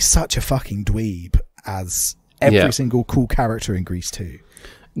be such a fucking dweeb as every single cool character in Grease 2?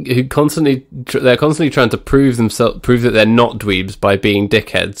 They're constantly trying to prove that they're not dweebs by being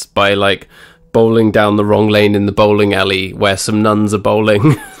dickheads, by like bowling down the wrong lane in the bowling alley where some nuns are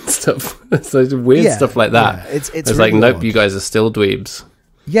bowling stuff. So weird stuff like that. Yeah, it's really like, nope, odd. You guys are still dweebs.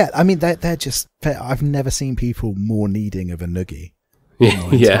 Yeah, I mean, they're just, I've never seen people more needing of a noogie in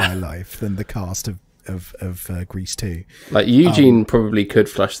my entire life than the cast of Grease 2. Like, Eugene probably could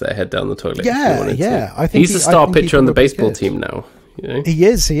flush their head down the toilet. Yeah. I think he's the star pitcher on the baseball team now. You know? He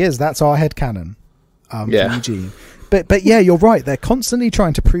is. That's our headcanon. Eugene. But yeah, you're right. They're constantly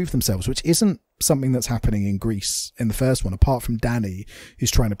trying to prove themselves, which isn't something that's happening in Grease in the first one, apart from Danny,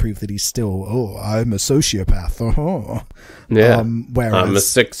 who's trying to prove that he's still, I'm a sociopath. Yeah. Whereas, I'm a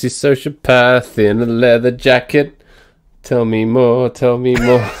sexy sociopath in a leather jacket. Tell me more.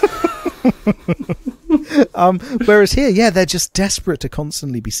 Whereas here, they're just desperate to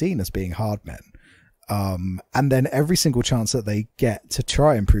constantly be seen as being hard men. And then every single chance that they get to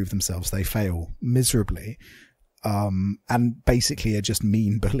try and prove themselves, they fail miserably. And basically are just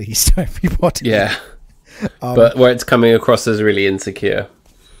mean bullies to everybody. Yeah. But where it's coming across as really insecure.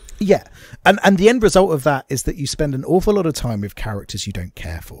 Yeah. And the end result of that is that you spend an awful lot of time with characters you don't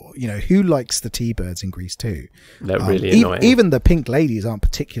care for. You know, who likes the T-Birds in Grease 2? They're really annoying. Even the Pink Ladies aren't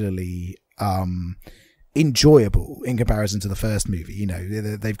particularly enjoyable in comparison to the first movie. You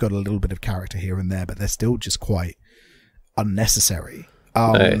know, they've got a little bit of character here and there, but they're still just quite unnecessary.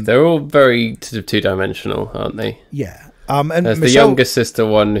 No, they're all very sort of two-dimensional, aren't they? Yeah. And there's the younger sister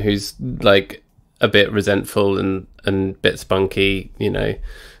one who's like a bit resentful and a bit spunky, you know.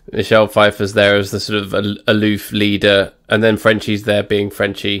 Michelle Pfeiffer's there as the sort of aloof leader, and then Frenchie's there being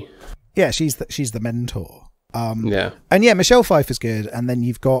Frenchie. Yeah, she's the mentor. Yeah. And yeah, Michelle Pfeiffer's good, and then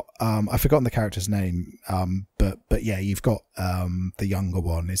you've got I've forgotten the character's name, but yeah, you've got the younger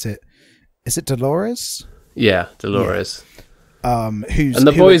one. Is it Dolores? Yeah, Dolores. Yeah.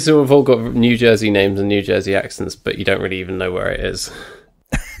 The boys who have all got New Jersey names and New Jersey accents, but you don't really even know where it is.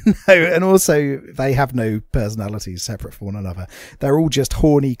 No, and also they have no personalities separate from one another. They're all just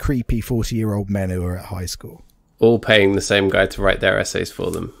horny, creepy 40-year-old men who are at high school. All paying the same guy to write their essays for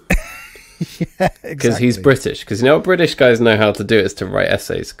them. Yeah, exactly. Because he's British. Because you know what British guys know how to do is to write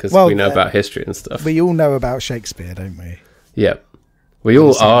essays, because we know about history and stuff. We all know about Shakespeare, don't we? Yep. We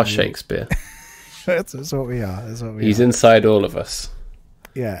all are Shakespeare. That's what we are. He's inside all of us.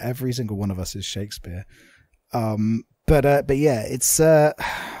 Yeah, every single one of us is Shakespeare. But yeah, it's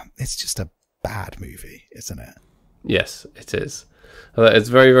just a bad movie, isn't it? Yes, it is. It's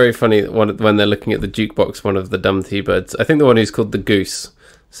very, very funny when they're looking at the jukebox, one of the dumb T-Birds, I think the one who's called the Goose,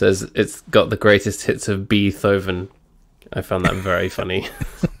 says it's got the greatest hits of Beethoven. I found that very funny.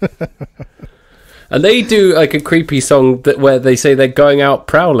 And they do like a creepy song where they say they're going out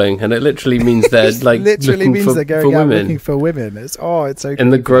prowling, and it literally means they're like literally looking means they're going out women. looking for women. It's so creepy. In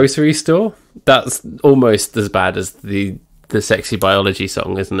the grocery store. That's almost as bad as the sexy biology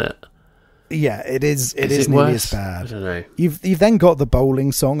song, isn't it? Yeah, it is. It is nearly as bad. I don't know. You've then got the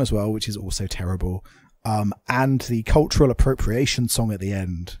bowling song as well, which is also terrible, and the cultural appropriation song at the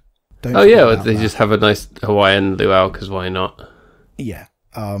end. They just have a nice Hawaiian luau because why not? Yeah.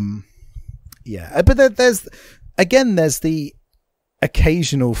 Yeah, but there's the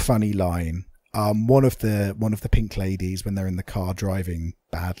occasional funny line. One of the pink ladies, when they're in the car driving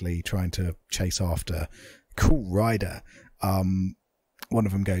badly, trying to chase after Cool Rider, one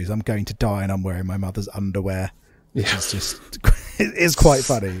of them goes, "I'm going to die and I'm wearing my mother's underwear," which is just it's quite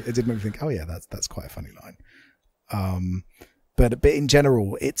funny. It did make me think, oh yeah, that's quite a funny line. But in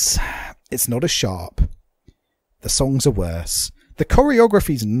general, it's not as sharp. The songs are worse. The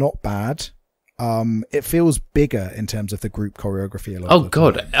choreography's not bad. It feels bigger in terms of the group choreography. Oh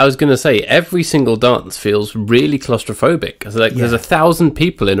god, I was going to say every single dance feels really claustrophobic. It's like there's 1,000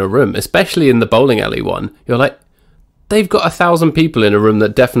 people in a room, especially in the bowling alley one. You're like, they've got 1,000 people in a room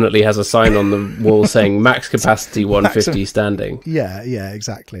that definitely has a sign on the wall saying max capacity 150 standing. Yeah,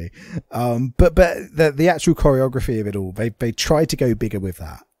 exactly. But the actual choreography of it all, they tried to go bigger with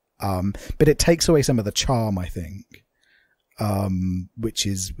that. But it takes away some of the charm, I think. Which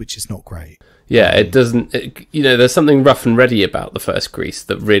is not great. Yeah, it doesn't. There's something rough and ready about the first Grease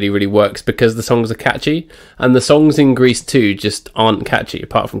that really, really works because the songs are catchy, and the songs in Grease 2 just aren't catchy,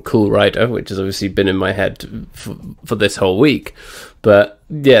 apart from Cool Rider, which has obviously been in my head for this whole week. But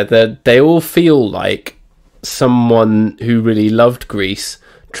yeah, they all feel like someone who really loved Grease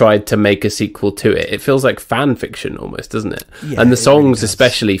tried to make a sequel to it. It feels like fan fiction almost, doesn't it? Yeah, and the songs really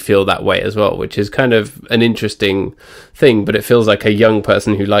especially feel that way as well, which is kind of an interesting thing, but it feels like a young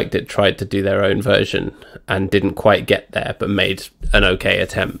person who liked it tried to do their own version and didn't quite get there, but made an okay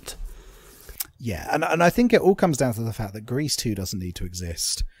attempt. Yeah, and I think it all comes down to the fact that Grease 2 doesn't need to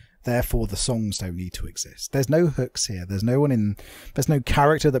exist. Therefore, the songs don't need to exist. There's no hooks here. There's no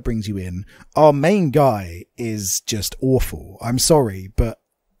character that brings you in. Our main guy is just awful. I'm sorry, but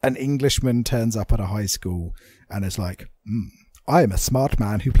an Englishman turns up at a high school and is like, I am a smart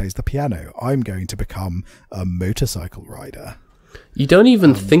man who plays the piano. I'm going to become a motorcycle rider. You don't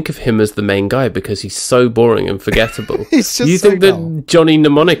even think of him as the main guy because he's so boring and forgettable. He's just you so think dull. that Johnny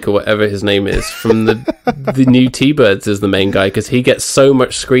Mnemonic or whatever his name is from the new T-Birds is the main guy because he gets so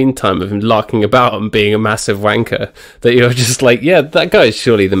much screen time of him larking about and being a massive wanker that you're just like, yeah, that guy is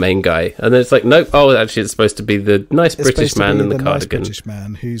surely the main guy. And then it's like, nope, actually it's supposed to be the nice British man in the cardigan. Nice British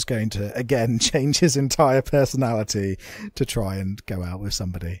man who's going to, again, change his entire personality to try and go out with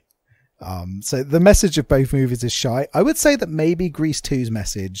somebody. So the message of both movies is shy. I would say that maybe Grease 2's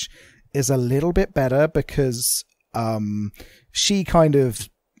message is a little bit better because she kind of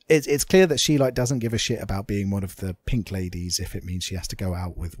it's clear that she doesn't give a shit about being one of the pink ladies if it means she has to go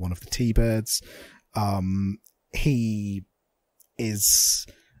out with one of the T-Birds. He is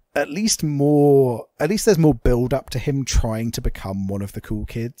at least there's more build up to him trying to become one of the cool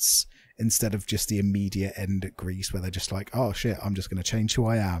kids, instead of just the immediate end at Grease where they're just like, oh shit, I'm just going to change who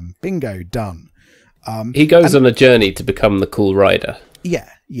I am. Bingo, done. He goes on a journey to become the cool rider.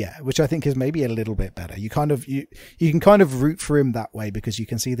 Yeah, which I think is maybe a little bit better. You can kind of root for him that way because you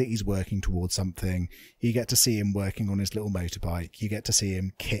can see that he's working towards something. You get to see him working on his little motorbike. You get to see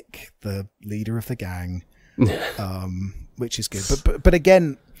him kick the leader of the gang, which is good. But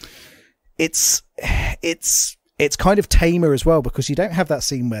again, it's kind of tamer as well because you don't have that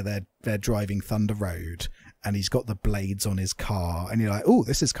scene where they're driving Thunder Road and he's got the blades on his car and you're like, oh,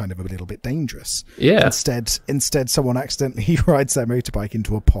 this is kind of a little bit dangerous. Yeah. Instead someone accidentally rides their motorbike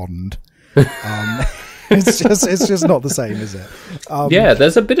into a pond. It's just not the same, is it? Yeah,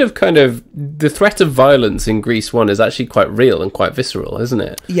 there's a bit of kind of the threat of violence in Grease 1 is actually quite real and quite visceral, isn't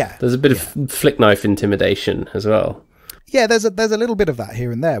it? Yeah. There's a bit of flick knife intimidation as well. Yeah, there's a little bit of that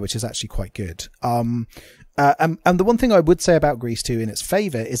here and there, which is actually quite good. And the one thing I would say about Grease 2 in its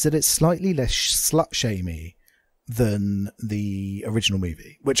favour is that it's slightly less slut-shamey than the original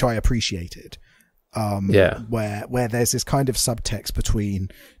movie, which I appreciated. Where there's this kind of subtext between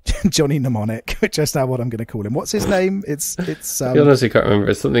Johnny Mnemonic, which is now what I'm going to call him. What's his name? It's I honestly can't remember.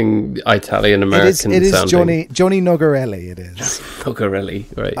 It's something Italian American. It is sounding. Johnny Nogarelli. It is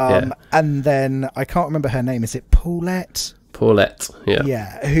Nogarelli, right? Yeah. And then I can't remember her name. Is it Paulette? Paulette, yeah.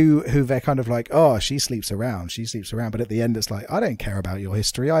 Yeah, who they're kind of like, oh, she sleeps around, but at the end it's like, I don't care about your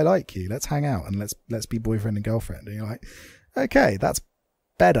history, I like you, let's hang out and let's be boyfriend and girlfriend. And you're like, okay, that's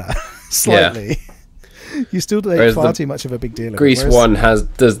better. Slightly. Yeah. You still do far too much of a big deal of Grease 1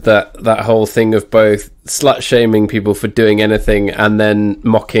 does that whole thing of both slut shaming people for doing anything and then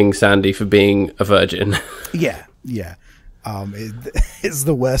mocking Sandy for being a virgin. Yeah. It's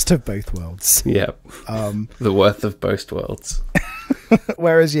the worst of both worlds. Yeah. The worst of both worlds.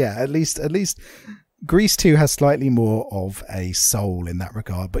 Whereas, yeah, at least Grease 2 has slightly more of a soul in that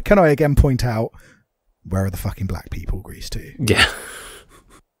regard. But can I again point out, where are the fucking black people, Grease 2? Yeah.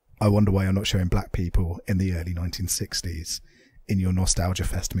 I wonder why you're not showing black people in the early 1960s in your Nostalgia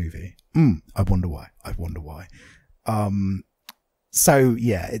Fest movie. I wonder why. So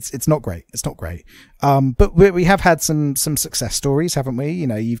yeah, it's not great. It's not great. But we have had some success stories, haven't we? You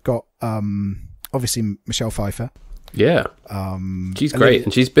know, you've got obviously Michelle Pfeiffer. Yeah. She's great,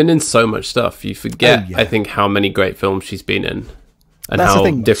 and she's been in so much stuff. You forget, I think, how many great films she's been in, and how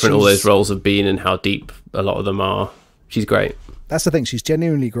different all those roles have been, and how deep a lot of them are. She's great. That's the thing. She's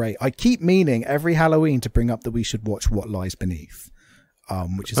genuinely great. I keep meaning every Halloween to bring up that we should watch What Lies Beneath.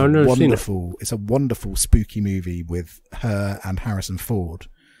 Which is it's a wonderful spooky movie with her and Harrison Ford,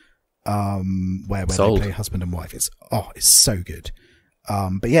 where they play husband and wife. It's so good.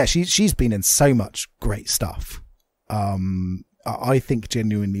 But yeah, she's been in so much great stuff. I think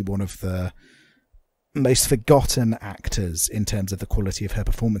genuinely one of the most forgotten actors in terms of the quality of her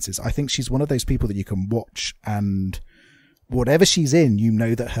performances. I think she's one of those people that you can watch and whatever she's in, you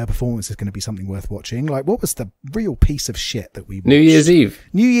know that her performance is going to be something worth watching. Like, what was the real piece of shit that we watched? New Year's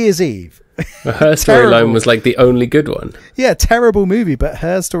Eve. Her storyline was like the only good one. Yeah, terrible movie, but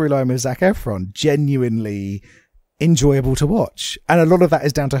her storyline with Zac Efron, genuinely enjoyable to watch. And a lot of that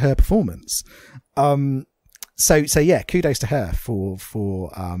is down to her performance. So yeah, kudos to her for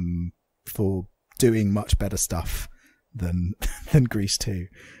doing much better stuff than Grease 2.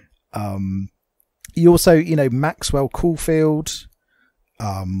 You also, you know, Maxwell Caulfield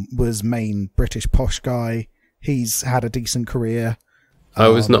was main British posh guy. He's had a decent career. I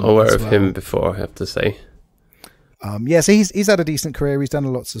was not aware of him before, I have to say. So he's had a decent career. He's done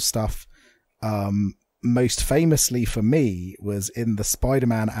lots of stuff. Most famously for me was in the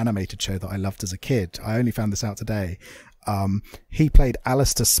Spider-Man animated show that I loved as a kid. I only found this out today. He played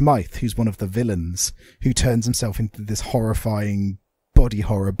Alistair Smythe, who's one of the villains, who turns himself into this horrifying body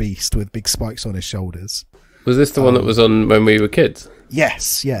horror beast with big spikes on his shoulders. Was this the one that was on when we were kids?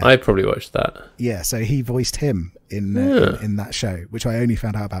 Yes, yeah. I probably watched that. Yeah, so he voiced him in that show, which I only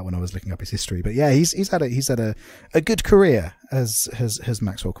found out about when I was looking up his history. But yeah, he's had a good career as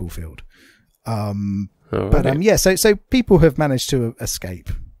Maxwell Caulfield. So people have managed to escape.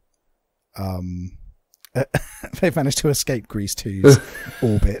 They've managed to escape Grease 2's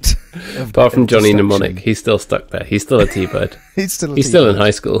orbit. Apart from Johnny Mnemonic, he's still stuck there. He's still a T-Bird. He's still in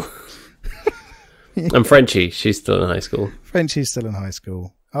high school. And Frenchie, she's still in high school. Frenchie's still in high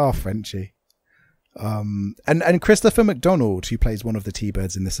school. Oh, Frenchie. And Christopher McDonald, who plays one of the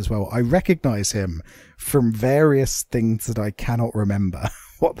T-Birds in this as well. I recognise him from various things that I cannot remember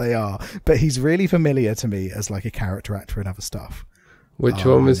what they are, but he's really familiar to me as like a character actor in other stuff. Which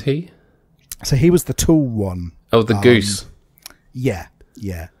one was he? So he was the tall one. Oh, the goose. Yeah.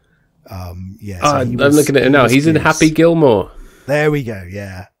 I'm looking at him now. He's in Happy Gilmore. There we go.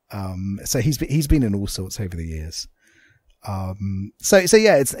 Yeah. So he's been in all sorts over the years. So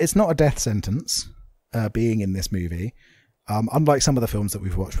yeah, it's not a death sentence being in this movie. Unlike some of the films that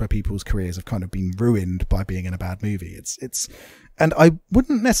we've watched where people's careers have kind of been ruined by being in a bad movie. And I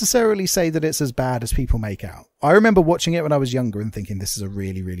wouldn't necessarily say that it's as bad as people make out. I remember watching it when I was younger and thinking this is a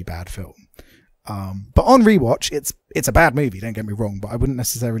really, really bad film. But on rewatch, it's a bad movie, don't get me wrong, but I wouldn't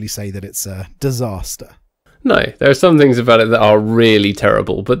necessarily say that it's a disaster. No, there are some things about it that are really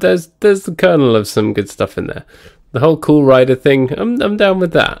terrible, but there's the kernel of some good stuff in there. The whole Cool Rider thing, I'm down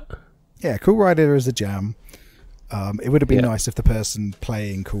with that. Yeah, Cool Rider is a jam. It would have been nice if the person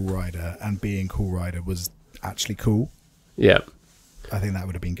playing Cool Rider and being Cool Rider was actually cool. Yeah. I think that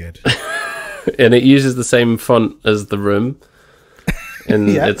would have been good. And it uses the same font as The Room in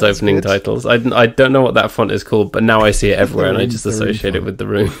its opening titles. I don't know what that font is called, but now I see it everywhere and I just associate it with The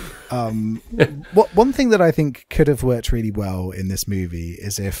Room. One thing that I think could have worked really well in this movie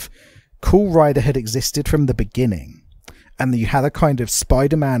is if Cool Rider had existed from the beginning and you had a kind of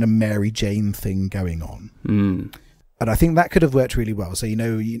Spider-Man and Mary Jane thing going on. And I think that could have worked really well. So,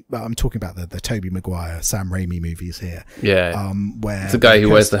 I'm talking about the Tobey Maguire, Sam Raimi movies here. Yeah. Where it's a guy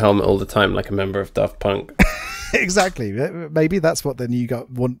who wears the helmet all the time, like a member of Daft Punk. Exactly. Maybe that's what the new guy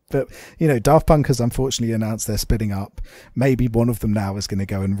want. But, Daft Punk has unfortunately announced they're splitting up. Maybe one of them now is going to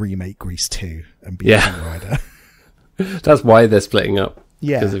go and remake Grease 2 and be a rider. That's why they're splitting up.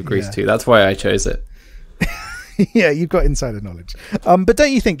 Yeah. Because of Grease 2. That's why I chose it. Yeah, you've got insider knowledge. But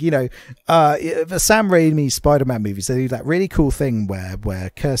don't you think, the Sam Raimi Spider-Man movies, they do that really cool thing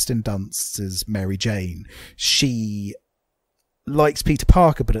where Kirsten Dunst's Mary Jane, she likes Peter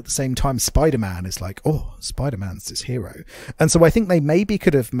Parker, but at the same time Spider-Man is like, oh, Spider-Man's this hero. And so I think they maybe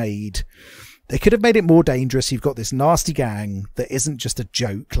could have made it more dangerous. You've got this nasty gang that isn't just a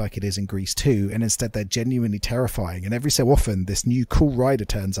joke like it is in Grease 2, and instead they're genuinely terrifying. And every so often this new cool rider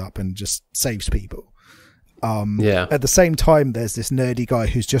turns up and just saves people. At the same time, there's this nerdy guy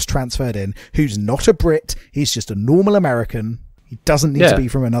who's just transferred in, who's not a Brit. He's just a normal American. He doesn't need to be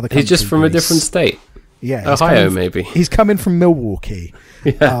from another country. He's just from a different state. Yeah, Ohio, maybe. He's coming from Milwaukee.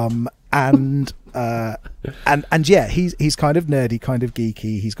 Yeah. And yeah, he's kind of nerdy, kind of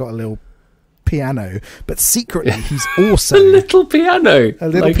geeky. He's got a little piano, but secretly he's also a little piano,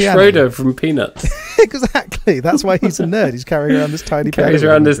 like piano. Schroeder from Peanuts. Exactly. That's why he's a nerd. He's carrying around this tiny piano. Carries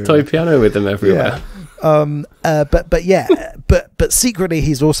around this toy piano with him everywhere. Yeah. But secretly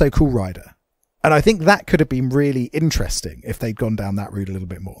he's also Cool Rider, and I think that could have been really interesting if they'd gone down that route a little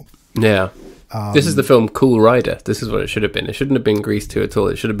bit more. Yeah. This is the film Cool Rider. This is what it should have been. It shouldn't have been Grease 2 at all.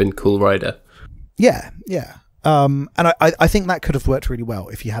 It should have been Cool Rider. Yeah. And I think that could have worked really well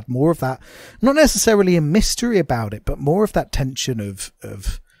if you had more of that, not necessarily a mystery about it, but more of that tension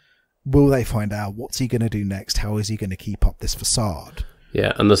of will they find out? What's he going to do next? How is he going to keep up this facade?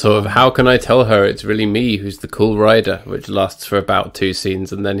 Yeah, and the sort of, how can I tell her it's really me who's the cool rider, which lasts for about 2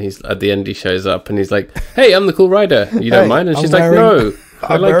 scenes, and then at the end he shows up and he's like, hey, I'm the cool rider, you don't mind? And she's like, no,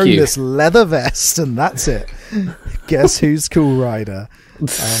 I'm like wearing you. this leather vest and that's it. Guess who's Cool Rider?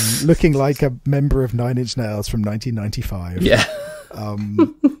 Looking like a member of Nine Inch Nails from 1995. Yeah.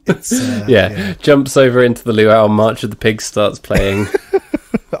 Yeah. Jumps over into the luau, March of the Pigs starts playing.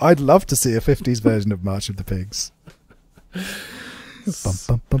 I'd love to see a 50s version of March of the Pigs.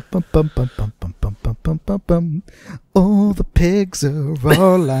 Bum, bum, bum, bum, bum, bum, bum, bum, bum, bum, bum, bum. All the pigs are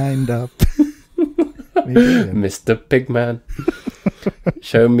all lined up. Mr. Pigman,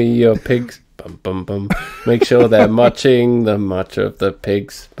 show me your pigs. Bum, bum, bum. Make sure they're marching the march of the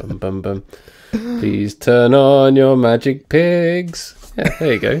pigs. Bum, bum, bum. Please turn on your magic pigs. Yeah,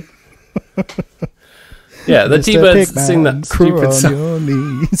 there you go. Yeah, the T-Birds sing that stupid song. On your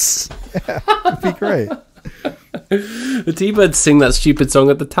knees. Yeah, that'd be great. The T-Birds sing that stupid song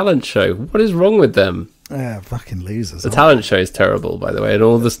at the talent show. What is wrong with them? Yeah, fucking losers. The talent show is terrible, by the way, and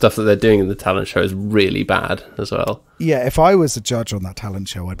all the stuff that they're doing in the talent show is really bad as well. Yeah, if I was a judge on that talent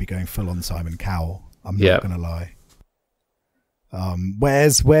show, I'd be going full on Simon Cowell. I'm not going to lie.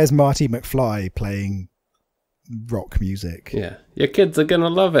 Where's Marty McFly playing rock music? Yeah, your kids are going to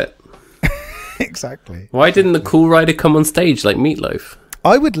love it. Exactly. Why didn't the Cool Rider come on stage like Meatloaf?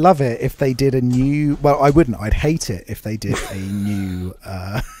 I would love it if they did a new... Well, I wouldn't. I'd hate it if they did a new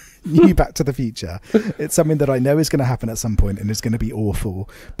Back to the Future. It's something that I know is going to happen at some point and is going to be awful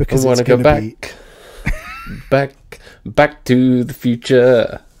because I want to go back. back to the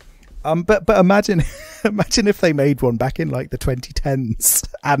future. But imagine if they made one back in like the 2010s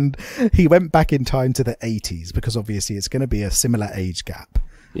and he went back in time to the 80s, because obviously it's going to be a similar age gap.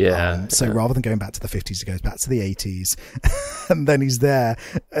 Yeah. So rather than going back to the 50s, he goes back to the 80s, and then he's there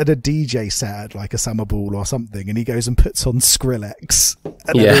at a DJ set at like a summer ball or something, and he goes and puts on Skrillex,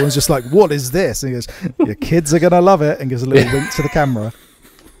 and everyone's just like, "What is this?" And he goes, "Your kids are gonna love it," and gives a little wink to the camera.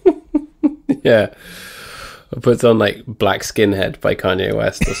 Yeah. Or puts on like Black Skinhead by Kanye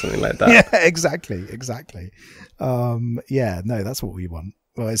West or something like that. Yeah, exactly. Yeah, no, that's what we want.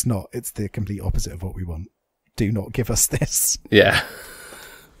 Well, it's not. It's the complete opposite of what we want. Do not give us this. Yeah.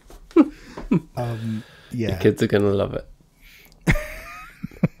 Yeah. Your kids are going to love it.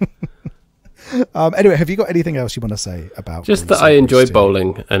 Anyway, have you got anything else you want to say about just that I enjoy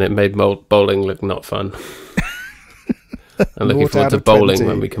bowling, and it made bowling look not fun. I'm looking forward to bowling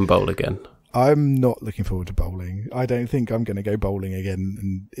when we can bowl again. I'm not looking forward to bowling. I don't think I'm going to go bowling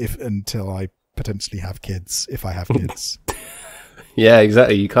again until I potentially have kids, if I have kids. Yeah,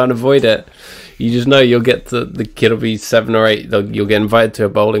 exactly. You can't avoid it. You just know you'll get the kid will be 7 or 8. You'll get invited to a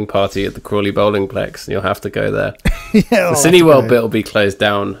bowling party at the Crawley Bowlingplex, and you'll have to go there. The Cineworld bit will be closed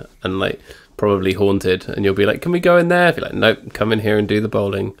down and like probably haunted, and you'll be like, "Can we go in there?" Be like, "Nope, come in here and do the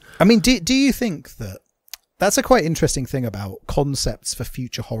bowling." I mean, do you think that's a quite interesting thing about concepts for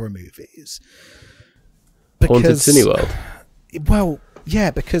future horror movies? Haunted Cineworld. Well,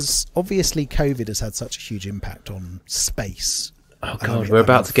 yeah, because obviously COVID has had such a huge impact on space. Oh god, we're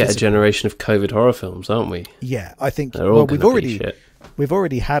about to get a generation of COVID horror films, aren't we? Yeah, I think. We've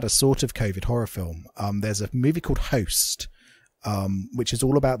already had a sort of COVID horror film. There's a movie called Host, which is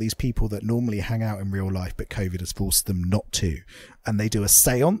all about these people that normally hang out in real life, but COVID has forced them not to, and they do a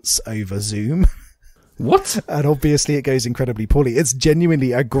séance over Zoom. What? And obviously it goes incredibly poorly. It's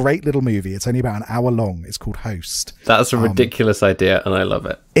genuinely a great little movie. It's only about an hour long. It's called Host. That's a ridiculous idea, and I love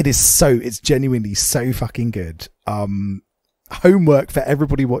it. It's genuinely so fucking good. Homework for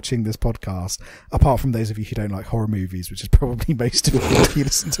everybody watching this podcast, apart from those of you who don't like horror movies, which is probably most of you if you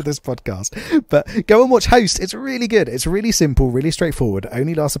listen to this podcast. But go and watch Host. It's really good. It's really simple, really straightforward. It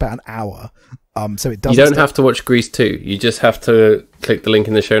only lasts about an hour. So it doesn't. You don't have to watch Grease 2. You just have to click the link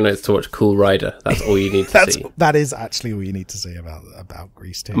in the show notes to watch Cool Rider. That's all you need to see. That is actually all you need to see about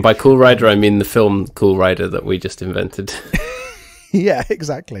Grease 2. And by Cool Rider, I mean the film Cool Rider that we just invented. Yeah,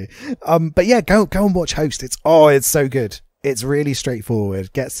 exactly. But yeah, go and watch Host. It's so good. It's really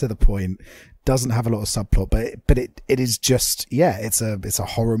straightforward, gets to the point, doesn't have a lot of subplot, but it is just, yeah, it's a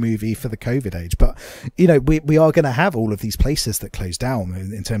horror movie for the COVID age. But, you know, we are going to have all of these places that close down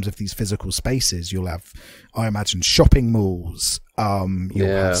in terms of these physical spaces. You'll have, I imagine, shopping malls, you'll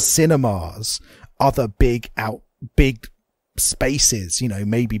have cinemas, other big spaces, you know,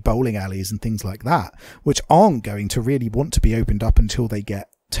 maybe bowling alleys and things like that, which aren't going to really want to be opened up until they get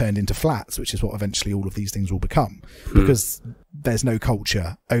turned into flats, which is what eventually all of these things will become, because there's no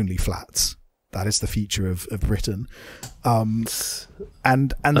culture, only flats. That is the future of Britain. And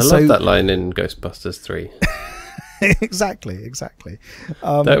I love that line in Ghostbusters 3. Exactly.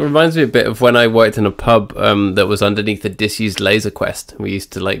 That reminds me a bit of when I worked in a pub that was underneath a disused Laser Quest. We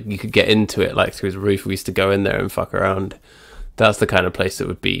used to, like, you could get into it like through the roof. We used to go in there and fuck around. That's the kind of place that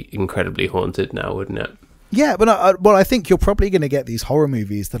would be incredibly haunted now, wouldn't it? Yeah, but I think you're probably going to get these horror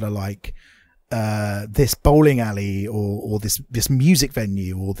movies that are like this bowling alley or this music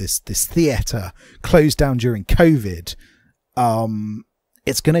venue or this theatre closed down during COVID.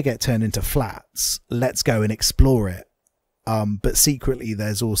 It's going to get turned into flats. Let's go and explore it. But secretly,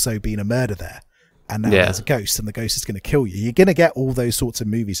 there's also been a murder there. And now there's a ghost, and the ghost is going to kill you. You're going to get all those sorts of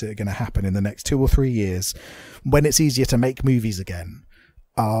movies that are going to happen in the next 2 or 3 years when it's easier to make movies again.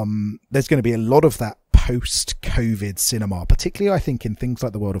 There's going to be a lot of that post-COVID cinema, particularly I think in things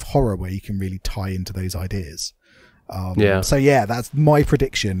like the world of horror, where you can really tie into those ideas. So yeah, that's my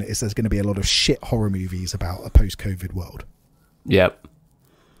prediction, is there's going to be a lot of shit horror movies about a post-COVID world. Yep.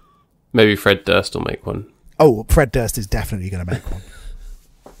 Maybe Fred Durst will make one. Oh, Fred Durst is definitely going to make one.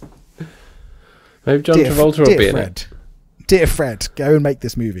 Maybe John Travolta will be in it. Dear Fred, go and make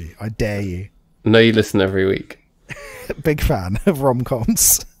this movie. I dare you. I know you listen every week. Big fan of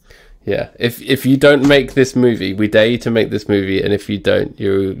rom-coms. Yeah, if you don't make this movie, we dare you to make this movie, and if you don't,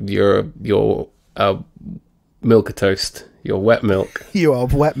 you're milk a toast. You're wet milk. You are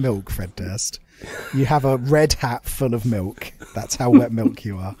wet milk, Fred Durst. You have a red hat full of milk. That's how wet milk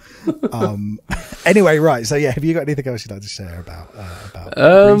you are. Anyway, right. So yeah, have you got anything else you'd like to share about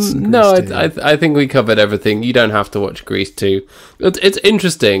Grease and no, Grease 2? I think we covered everything. You don't have to watch Grease 2. It's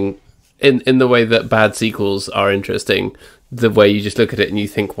interesting in the way that bad sequels are interesting. The way you just look at it and you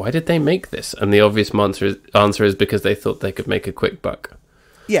think, why did they make this? And the obvious answer is because they thought they could make a quick buck.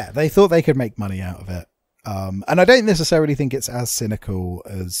 Yeah, they thought they could make money out of it. And I don't necessarily think it's as cynical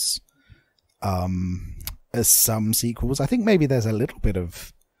as some sequels. I think maybe there's a little bit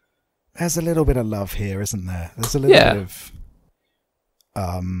of love here, isn't there? There's a little bit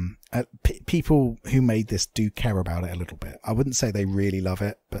of people who made this do care about it a little bit. I wouldn't say they really love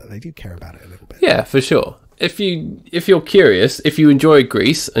it, but they do care about it a little bit. Yeah, for sure. If you're curious, if you enjoy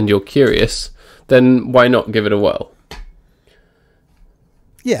Grease and you're curious, then why not give it a whirl?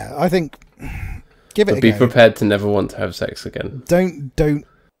 Yeah, I think give it a go. Be prepared to never want to have sex again. Don't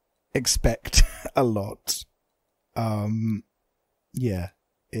expect a lot. Yeah,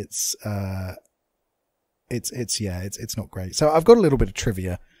 it's not great. So I've got a little bit of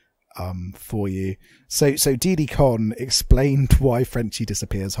trivia for you. So Didi Con explained why Frenchie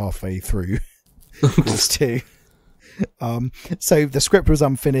disappears halfway through Grease 2. So the script was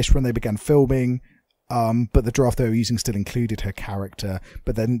unfinished when they began filming, but the draft they were using still included her character,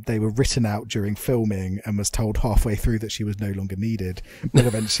 but then they were written out during filming and was told halfway through that she was no longer needed, but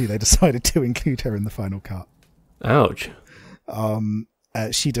eventually they decided to include her in the final cut. Ouch.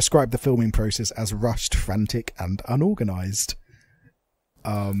 She described the filming process as rushed, frantic, and unorganized.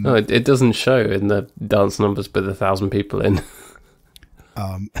 No, it doesn't show in the dance numbers with 1,000 people in.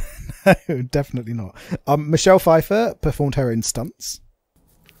 No, definitely not. Michelle Pfeiffer performed her own stunts.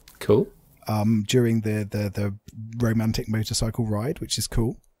 Cool. during the romantic motorcycle ride, which is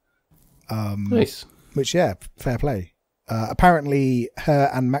cool. Nice. Which, yeah, fair play. Apparently, her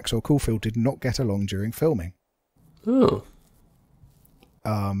and Maxwell Caulfield did not get along during filming. Oh.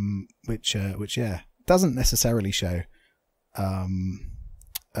 Which yeah, doesn't necessarily show.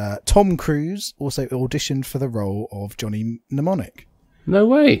 Tom Cruise also auditioned for the role of Johnny Mnemonic. No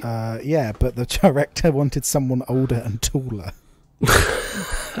way. Yeah, but the director wanted someone older and taller.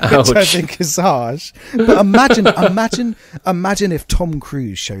 Ouch. Which I think is harsh. But imagine if Tom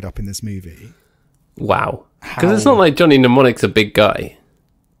Cruise showed up in this movie. Wow. Because it's not like Johnny Mnemonic's a big guy.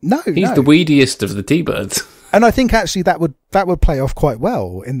 No, he's the weediest of the T-Birds. And I think actually that would play off quite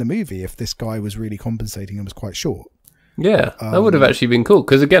well in the movie if this guy was really compensating and was quite short. Yeah, that would have actually been cool.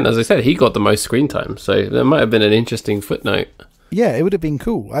 Because again, as I said, he got the most screen time. So there might have been an interesting footnote. Yeah, it would have been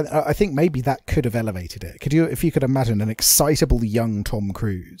cool. I think maybe that could have elevated it. If you could imagine an excitable young Tom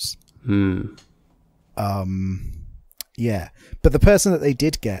Cruise. Yeah, but the person that they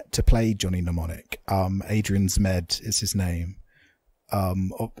did get to play Johnny Mnemonic, Adrian Zmed is his name,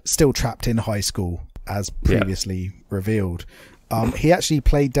 still trapped in high school as previously revealed. He actually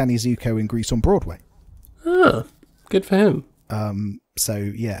played Danny Zuko in Grease on Broadway. Ah, good for him. So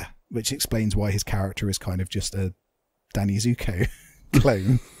yeah, which explains why his character is kind of just a Danny Zuko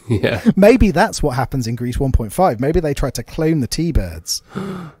clone. Yeah, maybe that's what happens in Grease 1.5. Maybe they tried to clone the T-Birds.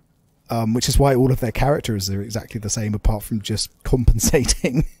 Which is why all of their characters are exactly the same, apart from just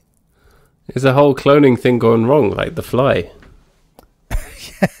compensating. Is a whole cloning thing gone wrong, like The Fly?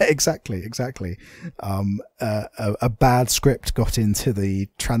 Yeah, exactly. A bad script got into the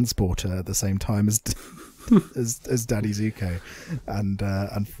transporter at the same time as as Danny Zuko, and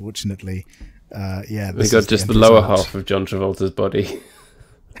unfortunately, we got just the lower half of John Travolta's body.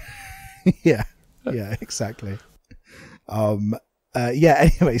 yeah, exactly.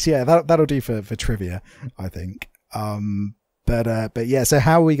 Anyways, that'll do for trivia, I think. But yeah, so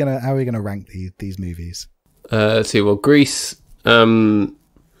how are we gonna rank these movies? Let's see. Well, Grease.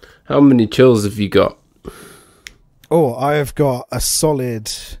 How many chills have you got? Oh, I've got a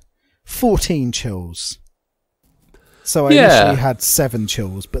solid 14 chills. So I initially had 7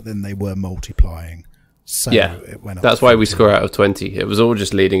 chills, but then they were multiplying. So it went up. That's why we score out of 20. It was all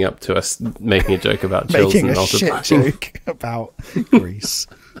just leading up to us making a joke about chills making and a shit joke about Grease.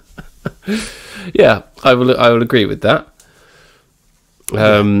 Yeah, I will agree with that.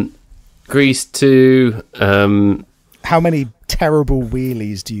 Grease 2. How many terrible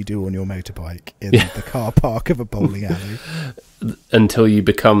wheelies do you do on your motorbike in the car park of a bowling alley? Until you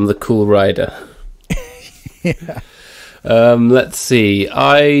become the cool rider. Yeah. Let's see.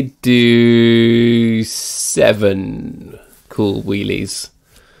 I do 7 cool wheelies.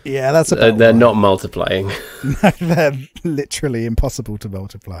 Yeah, that's about they're right. not multiplying. No, they're literally impossible to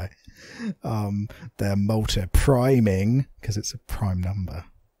multiply. They're multi-priming because it's a prime number.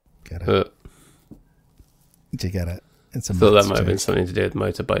 Get it? Do you get it? It's a thought that might joke. have been something to do with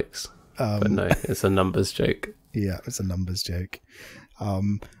motorbikes. But no, it's a numbers joke. Yeah, it's a numbers joke.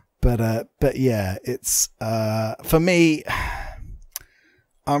 But yeah, it's for me.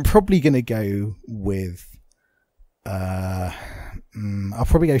 I'm probably gonna go with. I'll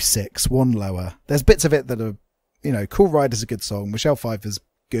probably go 6, 1 lower. There's bits of it that are, Cool Rider's a good song. Michelle Pfeiffer's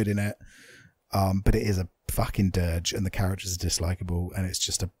good in it, but it is a fucking dirge, and the characters are dislikable, and it's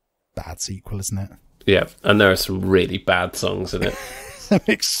just a bad sequel, isn't it? Yeah, and there are some really bad songs in it. Some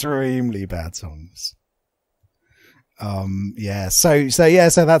extremely bad songs. So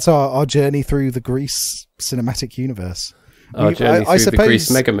that's our journey through the Grease cinematic universe. Our journey through the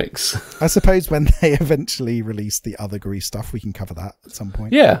Grease Megamix. I suppose when they eventually release the other Grease stuff, we can cover that at some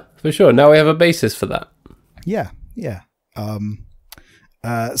point. Yeah, for sure. Now we have a basis for that. Yeah.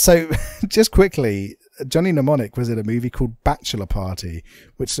 So just quickly, Johnny Mnemonic was in a movie called Bachelor Party,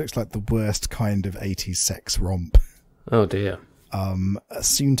 which looks like the worst kind of 80s sex romp. Oh dear. A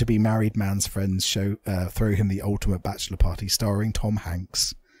soon-to-be married man's friends throw him the ultimate bachelor party, starring Tom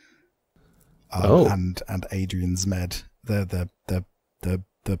Hanks and Adrian Zmed. The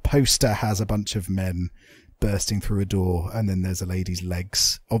poster has a bunch of men bursting through a door, and then there's a lady's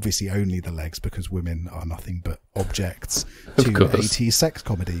legs. Obviously, only the legs, because women are nothing but objects to 80s sex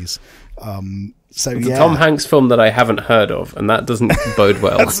comedies. It's a Tom Hanks film that I haven't heard of, and that doesn't bode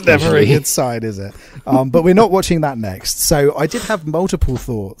well. That's never a good sign, is it? But we're not watching that next. So I did have multiple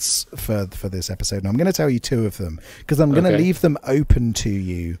thoughts for this episode, and I'm going to tell you 2 of them, because I'm going to leave them open to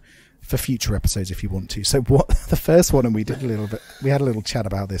you for future episodes if you want to. So what the first one, and we had a little chat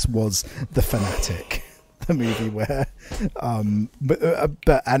about this, was The Fanatic. a movie where,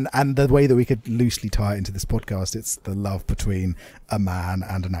 but and the way that we could loosely tie it into this podcast, it's the love between a man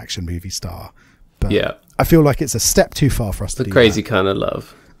and an action movie star. But yeah, I feel like it's a step too far for us to do crazy that. kind of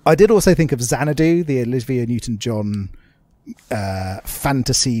love. I did also think of Xanadu, the Olivia Newton-John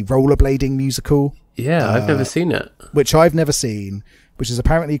fantasy rollerblading musical. Yeah, I've never seen it. Which I've never seen, which is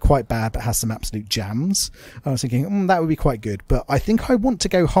apparently quite bad but has some absolute jams. I was thinking, that would be quite good. But I think I want to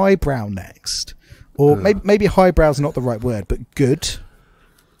go highbrow next. Or maybe highbrow's not the right word, but good.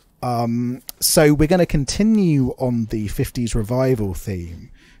 So we're going to continue on the 50s revival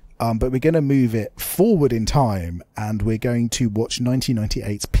theme. But we're going to move it forward in time, and we're going to watch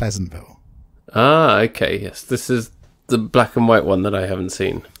 1998's Pleasantville. Ah, okay, yes. This is the black and white one that I haven't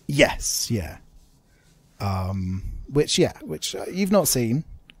seen. Yes, yeah. Which you've not seen.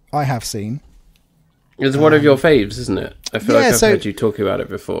 I have seen. It's one of your faves, isn't it? I feel like I've heard you talk about it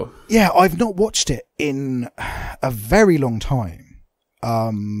before. Yeah, I've not watched it in a very long time.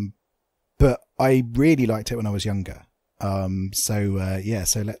 But I really liked it when I was younger. So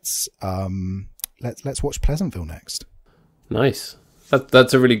let's watch Pleasantville next. Nice.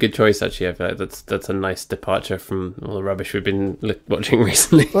 That's a really good choice, actually. I feel like that's a nice departure from all the rubbish we've been watching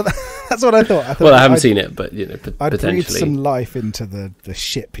recently. Well, that's what I thought. I haven't seen it, but I'd potentially. breathe some life into the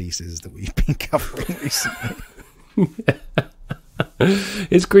shit pieces that we've been covering recently.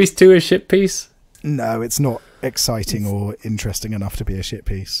 Is Grease 2 a shit piece? No, it's not exciting or interesting enough to be a shit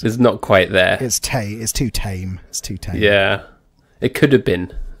piece. It's not quite there. It's too tame. It's too tame. Yeah, it could have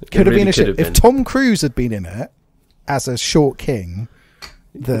been. Could have been a shit. If Tom Cruise had been in it as a short king,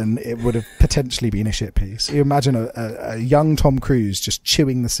 then it would have potentially been a shit piece. You imagine a young Tom Cruise just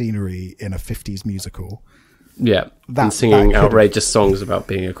chewing the scenery in a 50s musical. Yeah, and singing outrageous songs about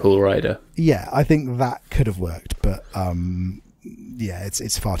being a cool rider. Yeah, I think that could have worked, but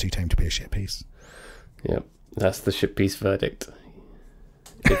it's far too tame to be a shit piece. Yeah, that's the shit piece verdict.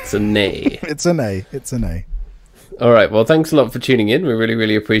 It's a nay. It's a nay. It's a nay. All right, well, thanks a lot for tuning in. We really,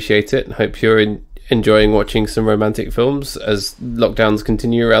 really appreciate it. Hope you're enjoying watching some romantic films as lockdowns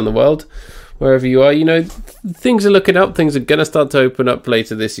continue around the world. Wherever you are, things are looking up. Things are going to start to open up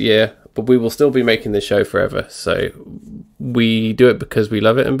later this year, but we will still be making this show forever. So we do it because we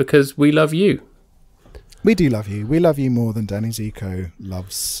love it and because we love you. We do love you. We love you more than Danny Zico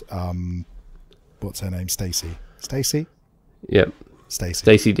loves, what's her name? Stacey? Yep.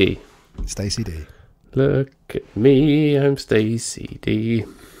 Stacey D. Stacey D. Look at me, I'm Stacey D.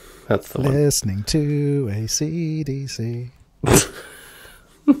 That's the one. Listening to AC/DC.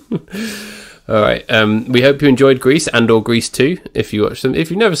 All right. We hope you enjoyed Grease and/or Grease 2 if you watch them. If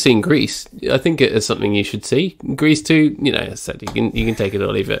you've never seen Grease, I think it is something you should see. Grease 2, as I said, you can take it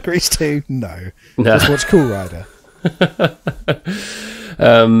or leave it. Grease 2, no. Just watch Cool Rider.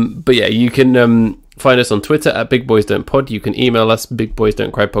 But yeah, you can find us on Twitter at Big Boys Don't Pod. You can email us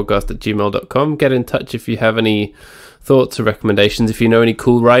bigboysdon'tcrypodcast@gmail.com. Get in touch if you have any thoughts or recommendations. If you know any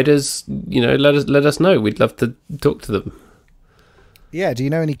cool riders, let us know. We'd love to talk to them. Yeah, do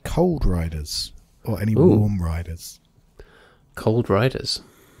you know any cold riders or any warm riders? Cold riders.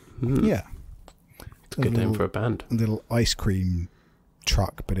 Yeah, it's a good name for a band. A little ice cream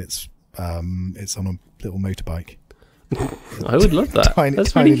truck, but it's on a little motorbike. I would love that. Tiny really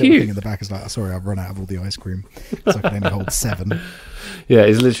little cute thing in the back is like, sorry, I've run out of all the ice cream, so I can only hold 7. Yeah,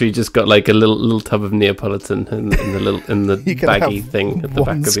 he's literally just got like a little tub of Neapolitan in the baggy thing at the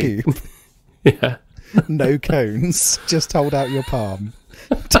back of it. Yeah. No cones. Just hold out your palm.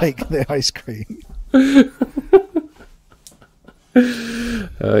 Take the ice cream.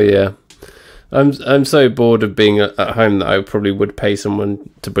 Oh yeah. I'm so bored of being at home that I probably would pay someone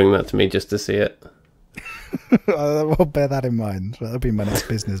to bring that to me just to see it. I'll bear that in mind. That'll be my next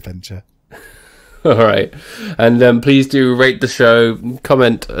business venture. All right. And please do rate the show,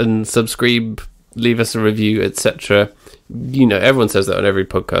 comment and subscribe, leave us a review, etc. Everyone says that on every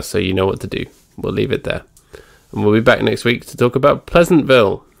podcast, so you know what to do. We'll leave it there. And we'll be back next week to talk about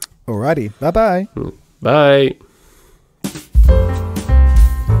Pleasantville. Alrighty. Bye-bye. Bye.